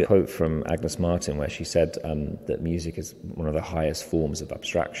lovely quote from Agnes Martin where she said that music is one of the highest forms of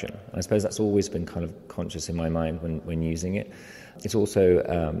abstraction. I suppose that's always been kind of conscious in my mind when using it. It's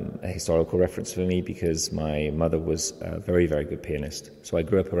also a historical reference for me because my mother was a very, very good pianist. So I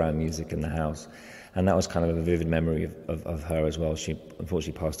grew up around music in the house, and that was kind of a vivid memory of her as well. She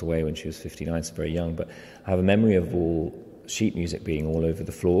unfortunately passed away when she was 59, so very young, but I have a memory of all sheet music being all over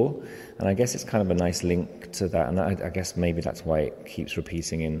the floor, and I guess it's kind of a nice link to that, and I guess maybe that's why it keeps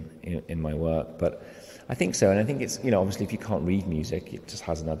repeating in my work. But I think so, and I think it's, obviously if you can't read music, it just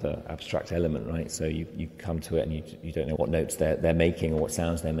has another abstract element, right? So you come to it and you don't know what notes they're making or what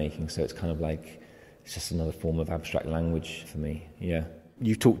sounds they're making, so it's kind of like, it's just another form of abstract language for me, yeah.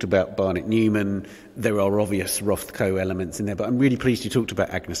 You talked about Barnett Newman. There are obvious Rothko elements in there, but I'm really pleased you talked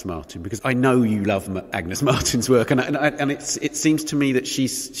about Agnes Martin, because I know you love Agnes Martin's work, and it seems to me that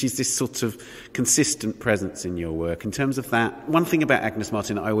she's this sort of consistent presence in your work. In terms of that, one thing about Agnes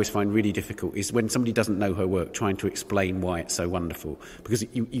Martin that I always find really difficult is when somebody doesn't know her work, trying to explain why it's so wonderful, because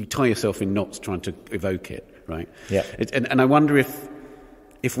you tie yourself in knots trying to evoke it, right? Yeah. And I wonder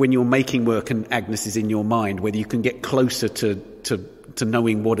if when you're making work and Agnes is in your mind, whether you can get closer to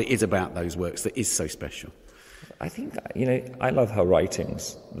knowing what it is about those works that is so special. I think, I love her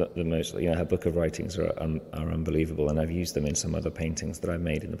writings the most. Her book of writings are unbelievable, and I've used them in some other paintings that I've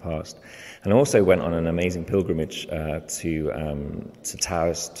made in the past. And I also went on an amazing pilgrimage to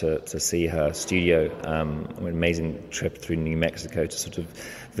Taos to see her studio, an amazing trip through New Mexico to sort of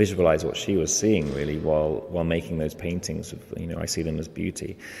visualize what she was seeing, really, while making those paintings. I see them as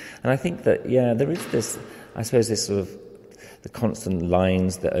beauty. And I think that, there is this, I suppose, this sort of the constant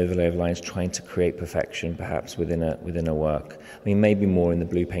lines, the overlay of lines, trying to create perfection, perhaps within a work. I mean, maybe more in the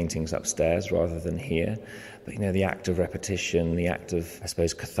blue paintings upstairs rather than here. But the act of repetition, the act of, I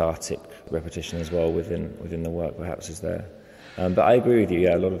suppose, cathartic repetition as well within the work, perhaps, is there. But I agree with you,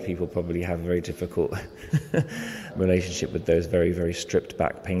 yeah, a lot of people probably have a very difficult relationship with those very, very stripped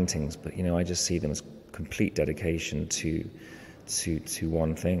back paintings. But, I just see them as complete dedication to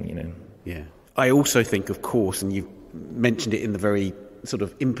one thing, Yeah. I also think, of course, and you've mentioned it in the very sort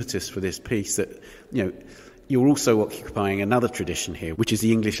of impetus for this piece, that, you're also occupying another tradition here, which is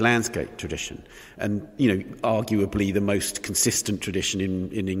the English landscape tradition, and arguably the most consistent tradition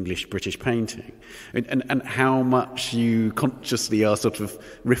in English British painting, and how much you consciously are sort of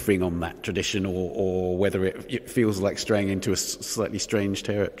riffing on that tradition, or whether it feels like straying into a slightly strange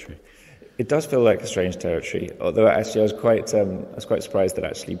territory. It does feel like a strange territory, although actually I was quite surprised that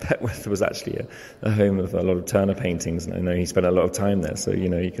actually Petworth was actually a home of a lot of Turner paintings, and I know he spent a lot of time there. So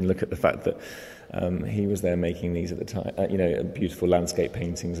you can look at the fact that he was there making these at the time, beautiful landscape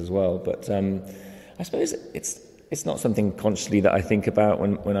paintings as well. But I suppose it's not something consciously that I think about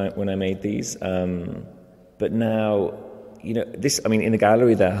when I made these. But now, in the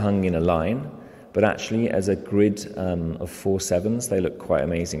gallery they're hung in a line, but actually as a grid of 4 7s, they look quite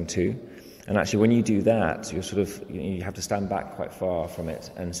amazing too. And actually, when you do that, you're sort of you have to stand back quite far from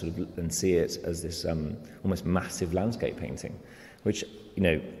it and see it as this almost massive landscape painting, which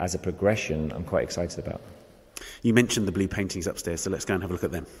as a progression, I'm quite excited about. You mentioned the blue paintings upstairs, so let's go and have a look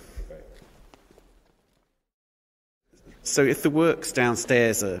at them. Great. So, if the works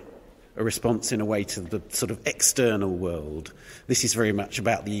downstairs are a response in a way to the sort of external world, this is very much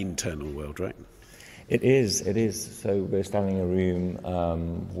about the internal world, right? It is. So we're standing in a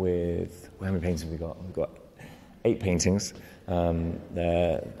room with... How many paintings have we got? We've got 8 paintings. Some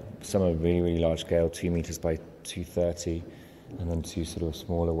are really, really large scale, 2 meters by 230, and then 2 sort of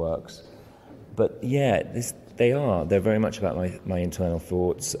smaller works. But yeah, they're very much about my internal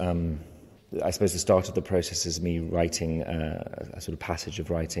thoughts. I suppose the start of the process is me writing a sort of passage of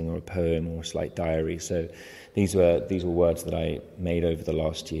writing, or a poem, or a slight diary. So these were words that I made over the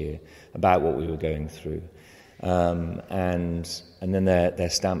last year about what we were going through, and then they're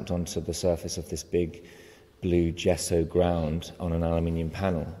stamped onto the surface of this big blue gesso ground on an aluminium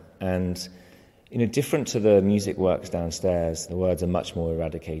panel. And different to the music works downstairs, the words are much more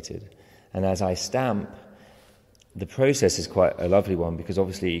eradicated. And as I stamp, the process is quite a lovely one, because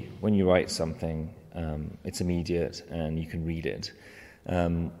obviously when you write something, it's immediate and you can read it.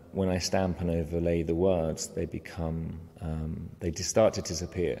 When I stamp and overlay the words, they start to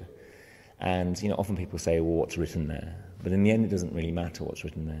disappear. And often people say, well, what's written there? But in the end, it doesn't really matter what's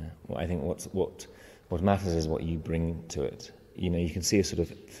written there. Well, I think what matters is what you bring to it. You can see a sort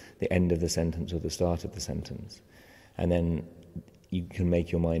of the end of the sentence or the start of the sentence, and then you can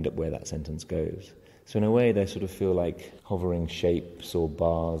make your mind up where that sentence goes. So in a way, they sort of feel like hovering shapes or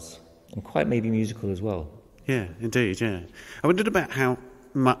bars, and quite maybe musical as well. Yeah, indeed, yeah. I wondered about how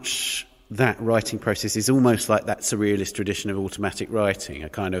much that writing process is almost like that surrealist tradition of automatic writing, a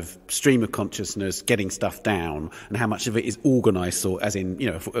kind of stream of consciousness, getting stuff down, and how much of it is organised, or as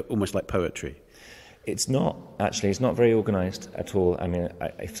in, almost like poetry. It's not very organised at all. I mean,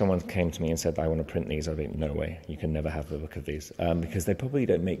 if someone came to me and said, I want to print these, I'd be, no way, you can never have a look at these, because they probably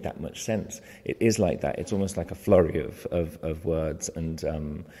don't make that much sense. It is like that. It's almost like a flurry of words, and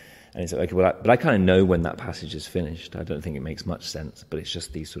it's like, but I kind of know when that passage is finished. I don't think it makes much sense, but it's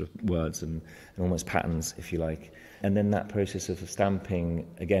just these sort of words and almost patterns, if you like. And then that process of stamping,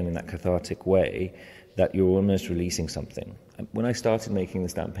 again, in that cathartic way, that you're almost releasing something. When I started making the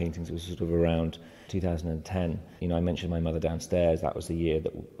stamp paintings, it was sort of around 2010. I mentioned my mother downstairs. That was the year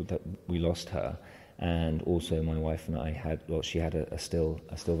that we lost her, and also my wife and I she had a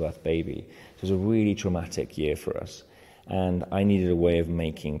stillbirth baby. So it was a really traumatic year for us, and I needed a way of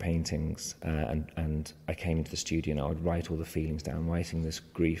making paintings. And I came into the studio, and I would write all the feelings down, writing this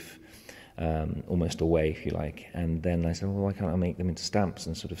grief almost away, if you like. And then I said, well, why can't I make them into stamps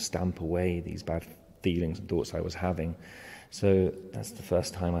and sort of stamp away these bad feelings and thoughts I was having? So that's the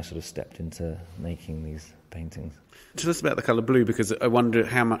first time I sort of stepped into making these paintings. Tell us about the colour blue, because I wonder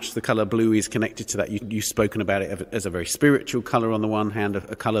how much the colour blue is connected to that. You've spoken about it as a very spiritual colour on the one hand,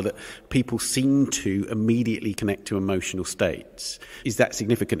 a colour that people seem to immediately connect to emotional states. Is that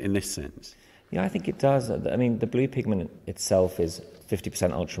significant in this sense? Yeah, I think it does. I mean, the blue pigment itself is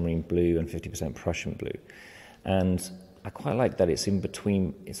 50% ultramarine blue and 50% Prussian blue. And I quite like that it's in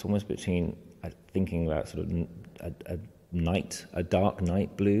between, it's almost between thinking about sort of a dark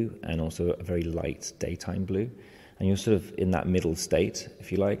night blue and also a very light daytime blue, and you're sort of in that middle state,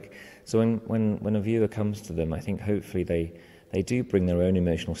 if you like. So when a viewer comes to them, I think hopefully they do bring their own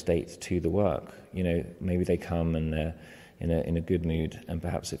emotional state to the work. Maybe they come and they're in a good mood, and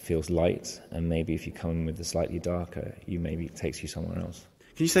perhaps it feels light, and maybe if you come in with the slightly darker, maybe it takes you somewhere else.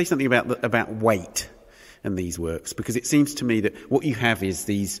 Can you say something about weight? and these works? Because it seems to me that what you have is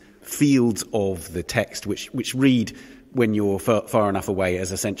these fields of the text which read, when you're far enough away,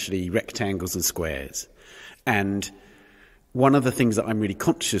 as essentially rectangles and squares. And one of the things that I'm really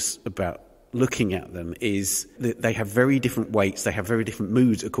conscious about looking at them is that they have very different weights, they have very different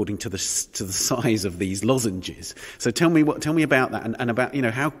moods according to the size of these lozenges. So tell me about that, and about, you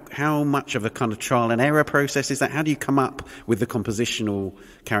know, how much of a kind of trial and error process is that? How do you come up with the compositional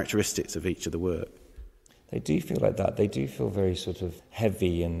characteristics of each of the work? They do feel like that. They do feel very sort of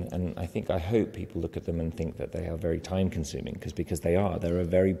heavy, and I hope people look at them and think that they are very time-consuming, because they are. They're a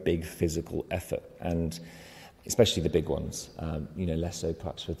very big physical effort, and especially the big ones, less so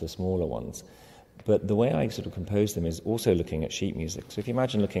perhaps with the smaller ones. But the way I sort of compose them is also looking at sheet music. So if you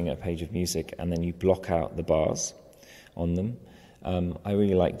imagine looking at a page of music and then you block out the bars on them, I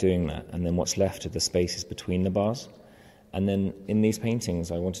really like doing that. And then what's left are the spaces between the bars. And then in these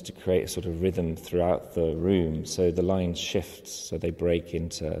paintings, I wanted to create a sort of rhythm throughout the room, so the lines shift, so they break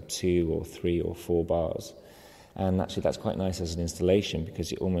into 2 or 3 or 4 bars. And actually that's quite nice as an installation,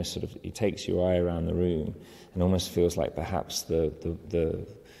 because it almost sort of, it takes your eye around the room and almost feels like perhaps the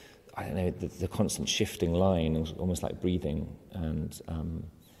constant shifting line is almost like breathing. And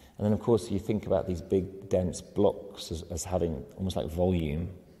then of course you think about these big dense blocks as having almost like volume,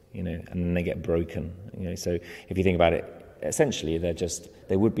 and then they get broken. So if you think about it, essentially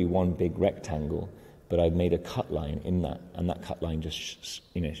they would be one big rectangle, but I've made a cut line in that, and that cut line just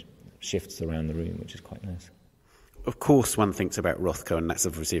shifts around the room, which is quite nice. Of course, one thinks about Rothko, and that's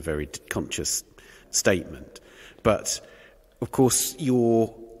obviously a very conscious statement. But, of course,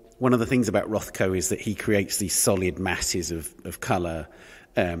 one of the things about Rothko is that he creates these solid masses of colour,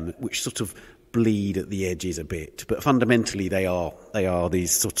 which sort of bleed at the edges a bit. But fundamentally, they are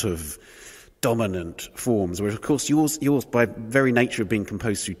these sort of dominant forms, whereas, of course, yours, by very nature of being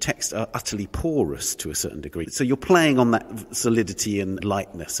composed through text, are utterly porous to a certain degree. So you're playing on that solidity and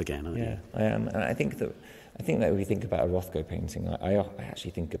lightness again, aren't you? Yeah, I am. And I think that when we think about a Rothko painting, I actually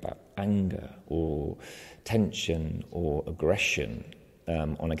think about anger or tension or aggression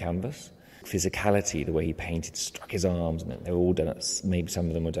on a canvas. Physicality, the way he painted, struck his arms, and they were all done at, maybe some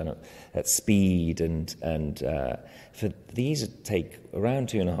of them were done at speed, and for these it take around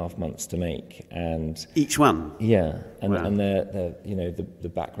 2.5 months to make, and each one. Yeah, and wow. And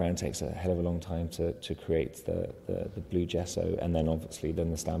the background takes a hell of a long time to create the blue gesso, and then obviously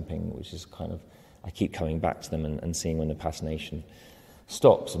the stamping, which is kind of, I keep coming back to them and seeing when the patination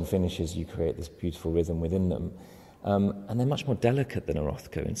stops and finishes, you create this beautiful rhythm within them. And they're much more delicate than a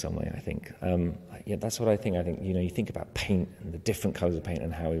Rothko in some way, I think. That's what I think. I think, you think about paint and the different colours of paint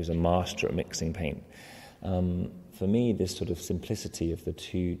and how he was a master at mixing paint. For me, this sort of simplicity of the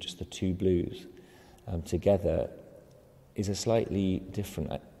two blues together is a slightly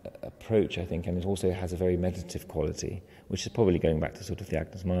different approach, I think, and it also has a very meditative quality, which is probably going back to sort of the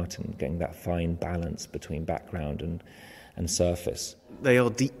Agnes Martin, getting that fine balance between background and surface. They are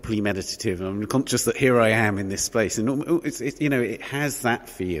deeply meditative. I'm conscious that here I am in this space, and it has that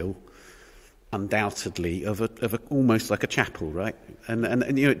feel, undoubtedly, of almost like a chapel, right? And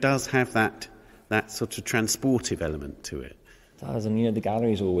it does have that sort of transportive element to it. It does, and the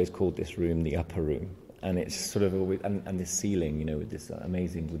gallery's always called this room the upper room, and it's sort of always, and this ceiling, with this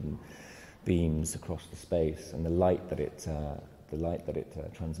amazing wooden beams across the space, and the light that it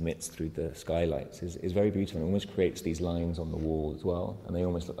transmits through the skylights is very beautiful, and almost creates these lines on the wall as well, and they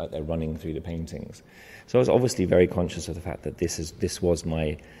almost look like they're running through the paintings. So I was obviously very conscious of the fact that this was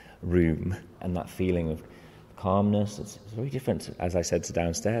my room, and that feeling of calmness. It's very different, as I said, to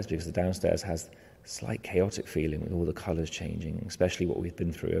downstairs, because the downstairs has a slight chaotic feeling with all the colours changing, especially what we've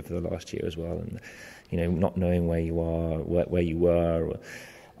been through over the last year as well, and not knowing where you are, where you were.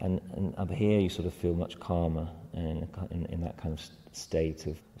 And up here you sort of feel much calmer in that kind of state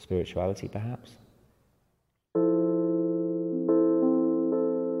of spirituality, perhaps.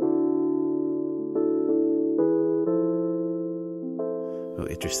 Well,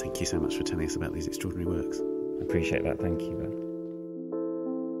 Idris, thank you so much for telling us about these extraordinary works. I appreciate that. Thank you, Ben.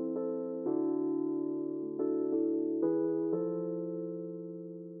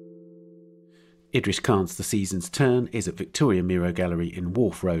 Idris Khan's The Season's Turn is at Victoria Miro Gallery in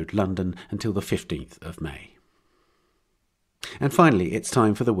Wharf Road, London, until the 15th of May. And finally, it's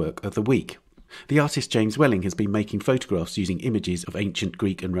time for the work of the week. The artist James Welling has been making photographs using images of ancient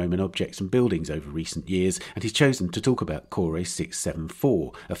Greek and Roman objects and buildings over recent years, and he's chosen to talk about Kore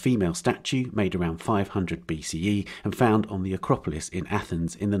 674, a female statue made around 500 BCE and found on the Acropolis in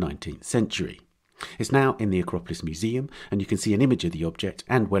Athens in the 19th century. It's now in the Acropolis Museum, and you can see an image of the object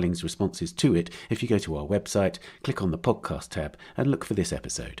and Welling's responses to it if you go to our website, click on the podcast tab and look for this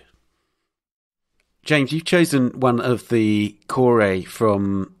episode. James, you've chosen one of the chorei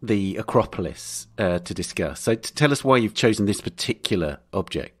from the Acropolis to discuss. So tell us why you've chosen this particular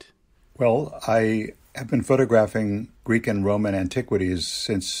object. Well, I have been photographing Greek and Roman antiquities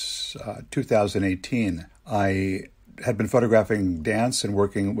since 2018. I had been photographing dance and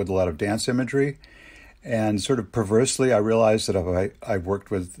working with a lot of dance imagery. And sort of perversely, I realized that if I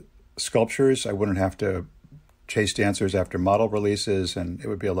worked with sculptures, I wouldn't have to chase dancers after model releases, and it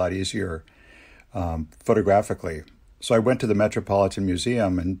would be a lot easier photographically. So I went to the Metropolitan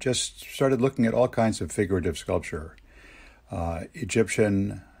Museum and just started looking at all kinds of figurative sculpture,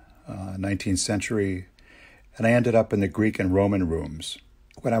 Egyptian, 19th century, and I ended up in the Greek and Roman rooms.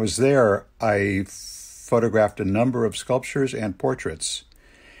 When I was there, I photographed a number of sculptures and portraits,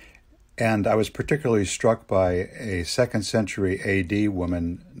 and I was particularly struck by a 2nd century AD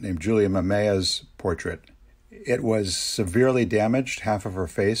woman named Julia Mamea's portrait. It was severely damaged. Half of her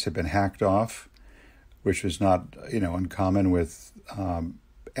face had been hacked off, which was not, uncommon with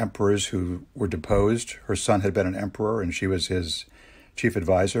emperors who were deposed. Her son had been an emperor, and she was his chief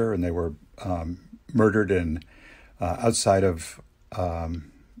advisor, and they were murdered in outside of, I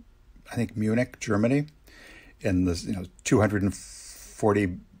think, Munich, Germany, in the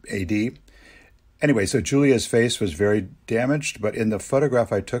 240 AD. Anyway, so Julia's face was very damaged, but in the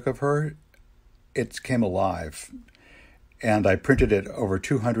photograph I took of her, it came alive. And I printed it over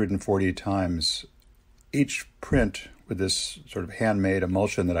 240 times. Each print with this sort of handmade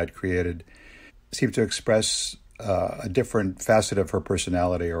emulsion that I'd created seemed to express a different facet of her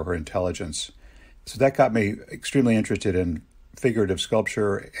personality or her intelligence. So that got me extremely interested in figurative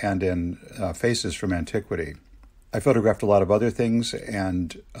sculpture and in faces from antiquity. I photographed a lot of other things,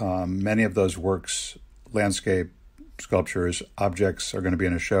 and many of those works, landscape, sculptures, objects, are going to be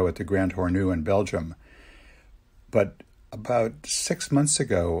in a show at the Grand Hornu in Belgium. But about 6 months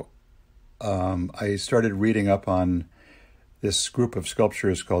ago, I started reading up on this group of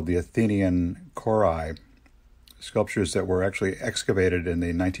sculptures called the Athenian chorei, sculptures that were actually excavated in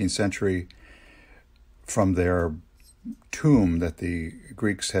the 19th century from their tomb that the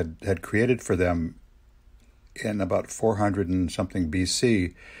Greeks had created for them in about 400 and something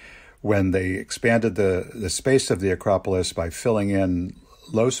BC, when they expanded the space of the Acropolis by filling in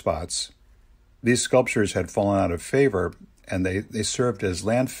low spots. These sculptures had fallen out of favor, and they served as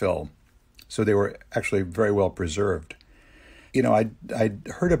landfill, so they were actually very well preserved. I'd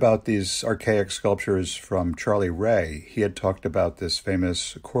heard about these archaic sculptures from Charlie Ray. He had talked about this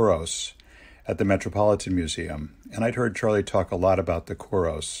famous kouros at the Metropolitan Museum, and I'd heard Charlie talk a lot about the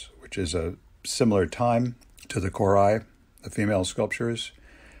kouros, which is a similar time to the chorei, the female sculptures.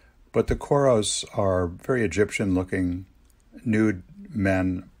 But the kouros are very Egyptian-looking, nude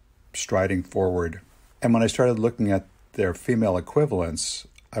men striding forward. And when I started looking at their female equivalents,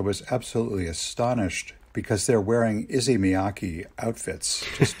 I was absolutely astonished because they're wearing Issey Miyake outfits,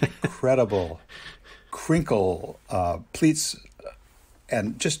 just incredible crinkle pleats,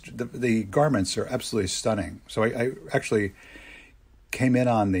 and just the garments are absolutely stunning. So I actually came in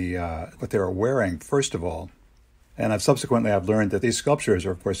on the what they were wearing, first of all. And I've learned that these sculptures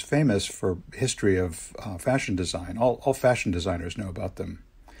are, of course, famous for history of fashion design. All fashion designers know about them.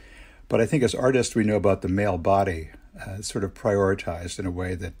 But I think as artists, we know about the male body, sort of prioritized in a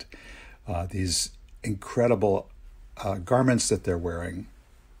way that these incredible garments that they're wearing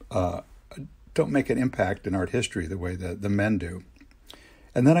don't make an impact in art history the way that the men do.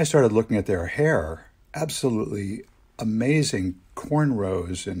 And then I started looking at their hair, absolutely amazing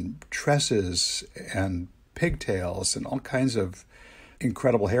cornrows and tresses and pigtails and all kinds of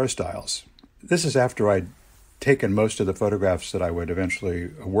incredible hairstyles. This is after I'd taken most of the photographs that I would eventually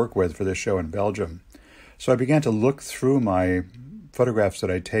work with for this show in Belgium. So I began to look through my photographs that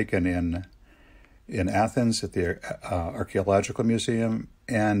I'd taken in Athens at the Archaeological Museum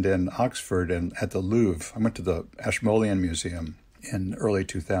and in Oxford and at the Louvre. I went to the Ashmolean Museum in early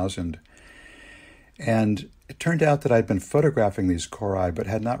 2000. And it turned out that I'd been photographing these chorei but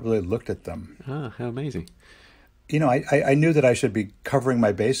had not really looked at them. Ah, how amazing. I knew that I should be covering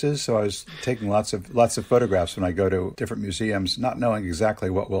my bases, so I was taking lots of photographs when I go to different museums, not knowing exactly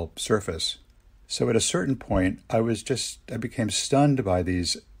what will surface. So at a certain point, I became stunned by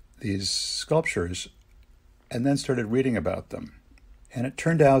these sculptures and then started reading about them. And it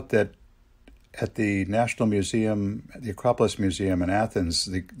turned out that at the National Museum, the Acropolis Museum in Athens,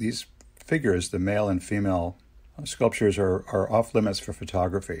 these figures, the male and female sculptures, are off limits for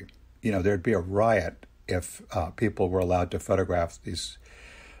photography. There'd be a riot if people were allowed to photograph these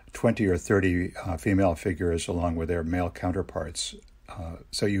 20 or 30 female figures along with their male counterparts.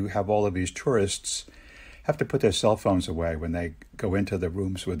 So you have all of these tourists have to put their cell phones away when they go into the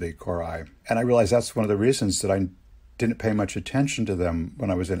rooms with the cori. And I realized that's one of the reasons that I didn't pay much attention to them when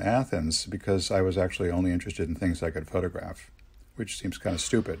I was in Athens, because I was actually only interested in things I could photograph, which seems kind of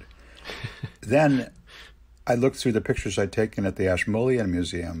stupid. Then I looked through the pictures I'd taken at the Ashmolean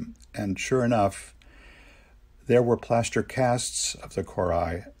Museum, and sure enough, there were plaster casts of the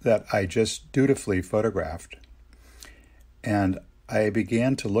cori that I just dutifully photographed. And I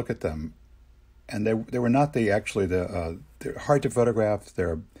began to look at them, and they were not they're hard to photograph. They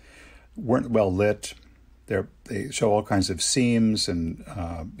weren't well lit. They show all kinds of seams and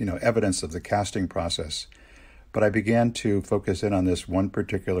evidence of the casting process. But I began to focus in on this one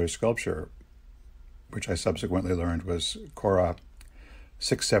particular sculpture, which I subsequently learned was Cora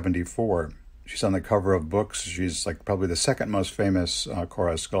 674. She's on the cover of books. She's like probably the second most famous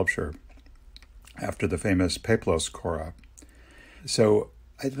Cora sculpture after the famous Peplos Cora. So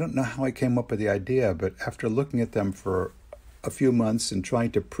I don't know how I came up with the idea, but after looking at them for a few months and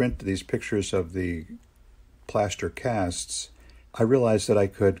trying to print these pictures of the plaster casts, I realized that I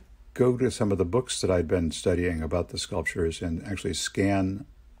could go to some of the books that I'd been studying about the sculptures and actually scan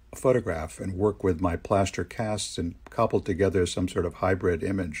a photograph and work with my plaster casts and cobble together some sort of hybrid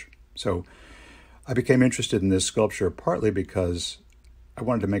image. So I became interested in this sculpture partly because I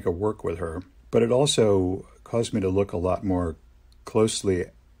wanted to make a work with her, but it also caused me to look a lot more closely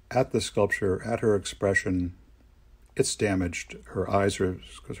at the sculpture, at her expression. It's damaged. Her eyes are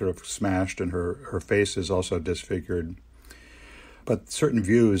sort of smashed and her face is also disfigured. But certain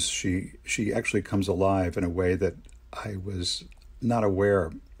views, she actually comes alive in a way that I was not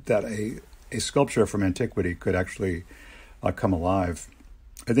aware that a sculpture from antiquity could actually come alive.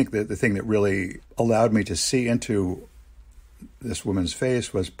 I think that the thing that really allowed me to see into this woman's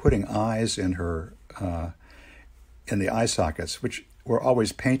face was putting eyes in her, in the eye sockets, which were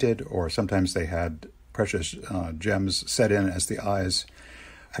always painted, or sometimes they had precious gems set in as the eyes.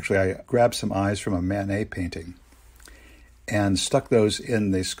 Actually, I grabbed some eyes from a Manet painting and stuck those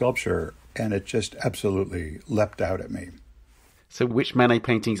in the sculpture, and it just absolutely leapt out at me. So which Manet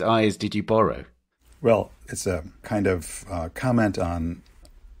painting's eyes did you borrow? Well, it's a kind of comment on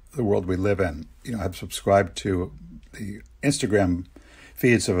the world we live in. I've subscribed to the Instagram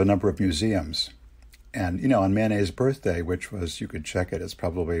feeds of a number of museums. And, on Manet's birthday, which was, you could check it,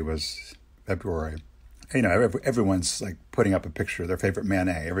 was February. Everyone's like putting up a picture of their favorite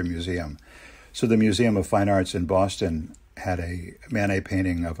Manet, every museum. So the Museum of Fine Arts in Boston had a Manet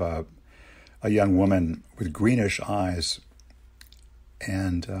painting of a young woman with greenish eyes.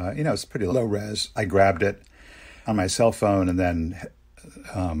 And, it's pretty low res. I grabbed it on my cell phone and then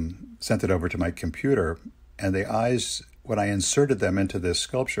sent it over to my computer. And the eyes, when I inserted them into this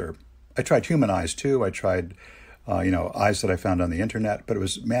sculpture, I tried human eyes too. I tried, eyes that I found on the internet, but it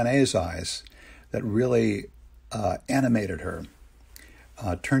was Manet's eyes that really animated her,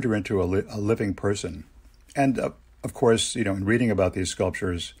 turned her into a living person. And of course, in reading about these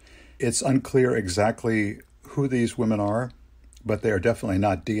sculptures, it's unclear exactly who these women are, but they are definitely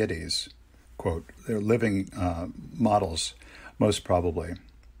not deities. Quote, they're living models, most probably.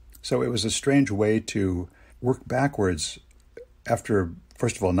 So it was a strange way to work backwards after,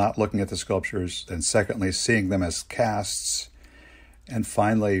 first of all, not looking at the sculptures, then secondly, seeing them as casts, and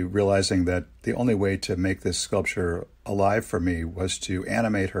finally realizing that the only way to make this sculpture alive for me was to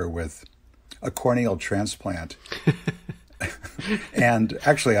animate her with a corneal transplant. And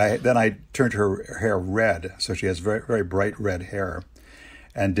actually, I turned her hair red, so she has very, very bright red hair,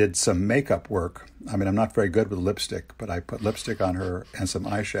 and did some makeup work. I mean, I'm not very good with lipstick, but I put lipstick on her and some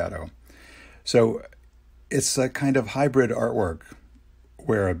eyeshadow. So it's a kind of hybrid artwork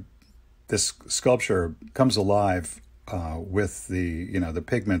where this sculpture comes alive with the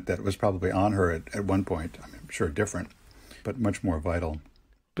pigment that was probably on her at one point. I'm sure different, but much more vital.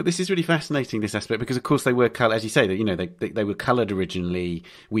 But this is really fascinating, this aspect, because of course they were coloured, as you say, they were coloured originally.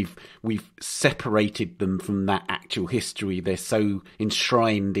 We've separated them from that actual history. They're so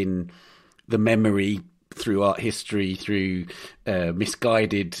enshrined in the memory through art history, through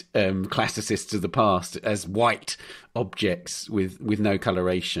misguided classicists of the past as white objects with no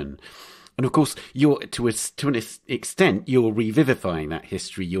coloration. And of course, to an extent, you're revivifying that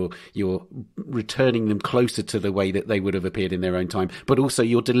history. You're returning them closer to the way that they would have appeared in their own time. But also,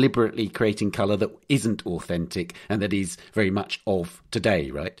 you're deliberately creating colour that isn't authentic and that is very much of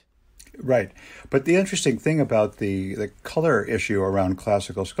today, right? Right. But the interesting thing about the color issue around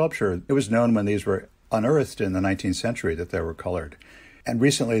classical sculpture, it was known when these were unearthed in the 19th century that they were colored. And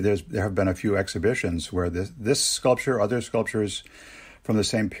recently, there have been a few exhibitions where this sculpture, other sculptures from the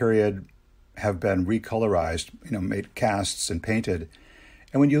same period, have been recolorized, made casts and painted.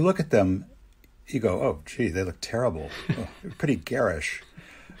 And when you look at them, you go, oh, gee, they look terrible, pretty garish.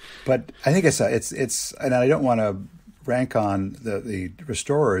 But I think it's, and I don't want to rank on the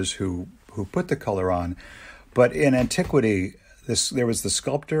restorers who put the color on, but in antiquity, there was the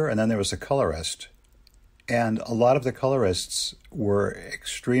sculptor and then there was the colorist. And a lot of the colorists were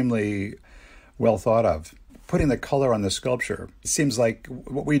extremely well thought of. Putting the color on the sculpture, it seems like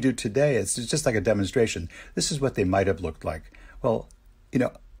what we do today, it's just like a demonstration. This is what they might have looked like. Well,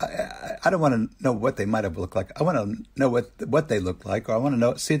 I don't want to know what they might have looked like. I want to know what they look like, or I want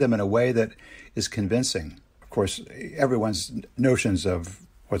to see them in a way that is convincing. Of course, everyone's notions of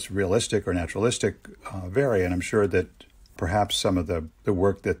what's realistic or naturalistic vary, and I'm sure that perhaps some of the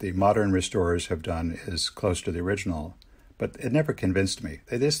work that the modern restorers have done is close to the original, but it never convinced me.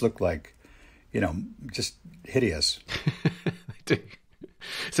 They just look like, just hideous. They do.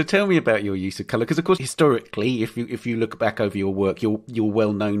 So tell me about your use of colour, because of course historically, if you look back over your work, you're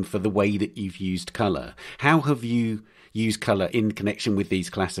well known for the way that you've used colour. How have you used colour in connection with these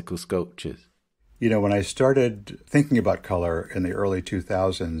classical sculptures? When I started thinking about color in the early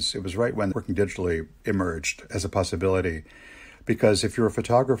 2000s, it was right when working digitally emerged as a possibility. Because if you're a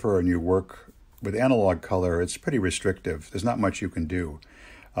photographer and you work with analog color, it's pretty restrictive. There's not much you can do,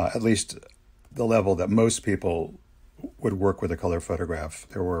 at least the level that most people would work with a color photograph.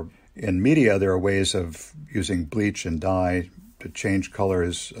 In media, there are ways of using bleach and dye to change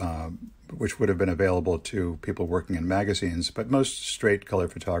colors, which would have been available to people working in magazines. But most straight color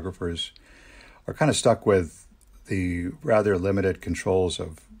photographers are kind of stuck with the rather limited controls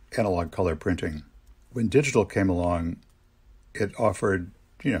of analog color printing. When digital came along, it offered,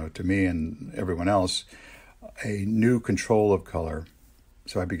 to me and everyone else, a new control of color.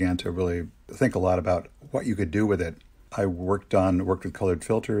 So I began to really think a lot about what you could do with it. I worked with colored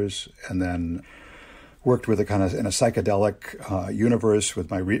filters, and then worked with in a psychedelic universe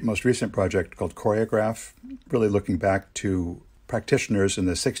with my most recent project called Choreograph, really looking back to practitioners in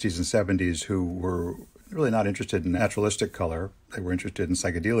the 60s and 70s who were really not interested in naturalistic color. They were interested in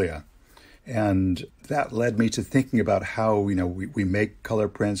psychedelia. And that led me to thinking about how, we make color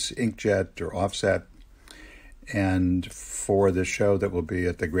prints, inkjet or offset. And for the show that will be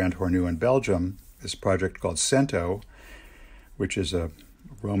at the Grand Hornu in Belgium, this project called Cento, which is a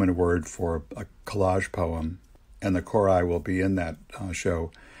Roman word for a collage poem, and the Korai will be in that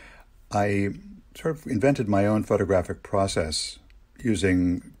show, I sort of invented my own photographic process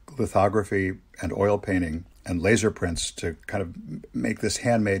using lithography and oil painting and laser prints to kind of make this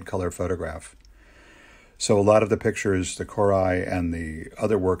handmade color photograph. So a lot of the pictures, the Korai and the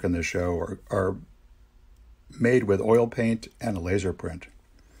other work in the show are made with oil paint and a laser print.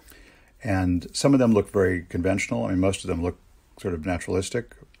 And some of them look very conventional. Most of them look sort of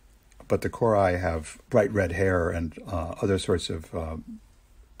naturalistic, but the Korai have bright red hair and other sorts of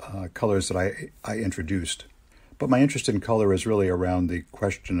colors that I introduced. But my interest in color is really around the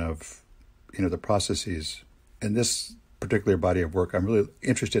question of, the processes. In this particular body of work, I'm really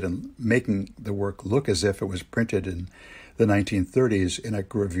interested in making the work look as if it was printed in the 1930s in a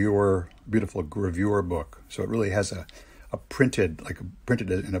beautiful gravure book. So it really has a printed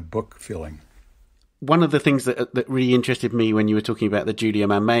in a book feeling. One of the things that really interested me when you were talking about the Julia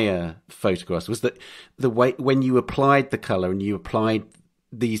Mamaea photographs was that the way when you applied the colour and you applied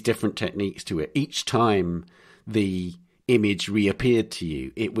these different techniques to it, each time the image reappeared to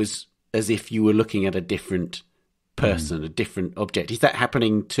you, it was as if you were looking at a different person, a different object. Is that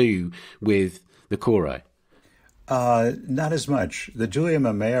happening too with the Korai? Not as much. The Julia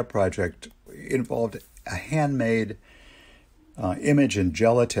Mamaea project involved a handmade image in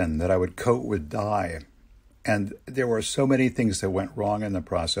gelatin that I would coat with dye. And there were so many things that went wrong in the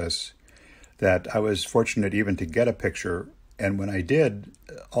process that I was fortunate even to get a picture. And when I did,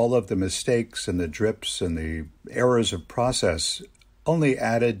 all of the mistakes and the drips and the errors of process only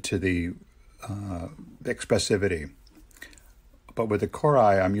added to the expressivity. But with the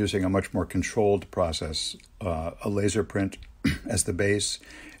Korai, I'm using a much more controlled process, a laser print as the base,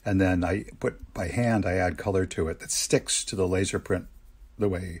 and then I add color to it that sticks to the laser print the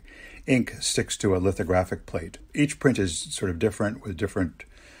way ink sticks to a lithographic plate. Each print is sort of different with different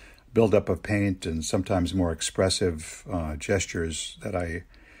buildup of paint and sometimes more expressive gestures that I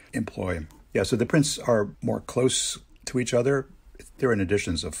employ. Yeah, so the prints are more close to each other. They're in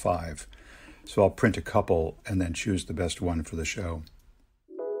editions of 5. So I'll print a couple and then choose the best one for the show.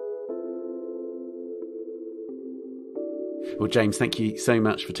 Well, James, thank you so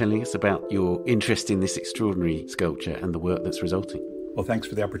much for telling us about your interest in this extraordinary sculpture and the work that's resulting. Well, thanks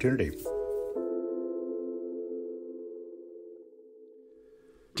for the opportunity.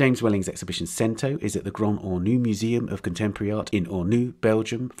 James Welling's exhibition Cento is at the Grand Ornu Museum of Contemporary Art in Ornu,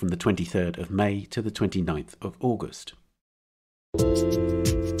 Belgium, from the 23rd of May to the 29th of August.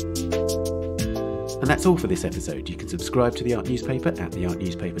 And that's all for this episode. You can subscribe to The Art Newspaper at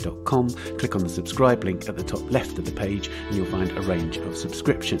theartnewspaper.com. Click on the subscribe link at the top left of the page and you'll find a range of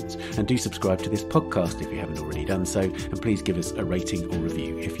subscriptions. And do subscribe to this podcast if you haven't already done so, and please give us a rating or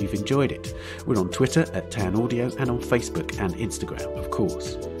review if you've enjoyed it. We're on Twitter at Tan Audio and on Facebook and Instagram, of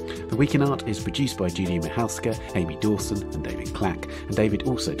course. The Week in Art is produced by Julia Michalska, Amy Dawson and David Clack, and David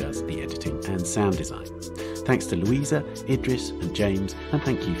also does the editing and sound design. Thanks to Louisa, Idris and James, and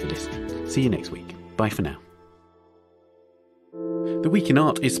thank you for listening. See you next week. Bye for now. The Week in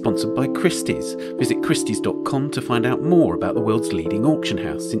Art is sponsored by Christie's. Visit christies.com to find out more about the world's leading auction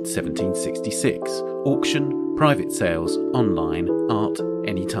house since 1766. Auction, private sales, online, art,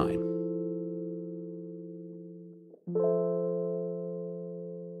 anytime.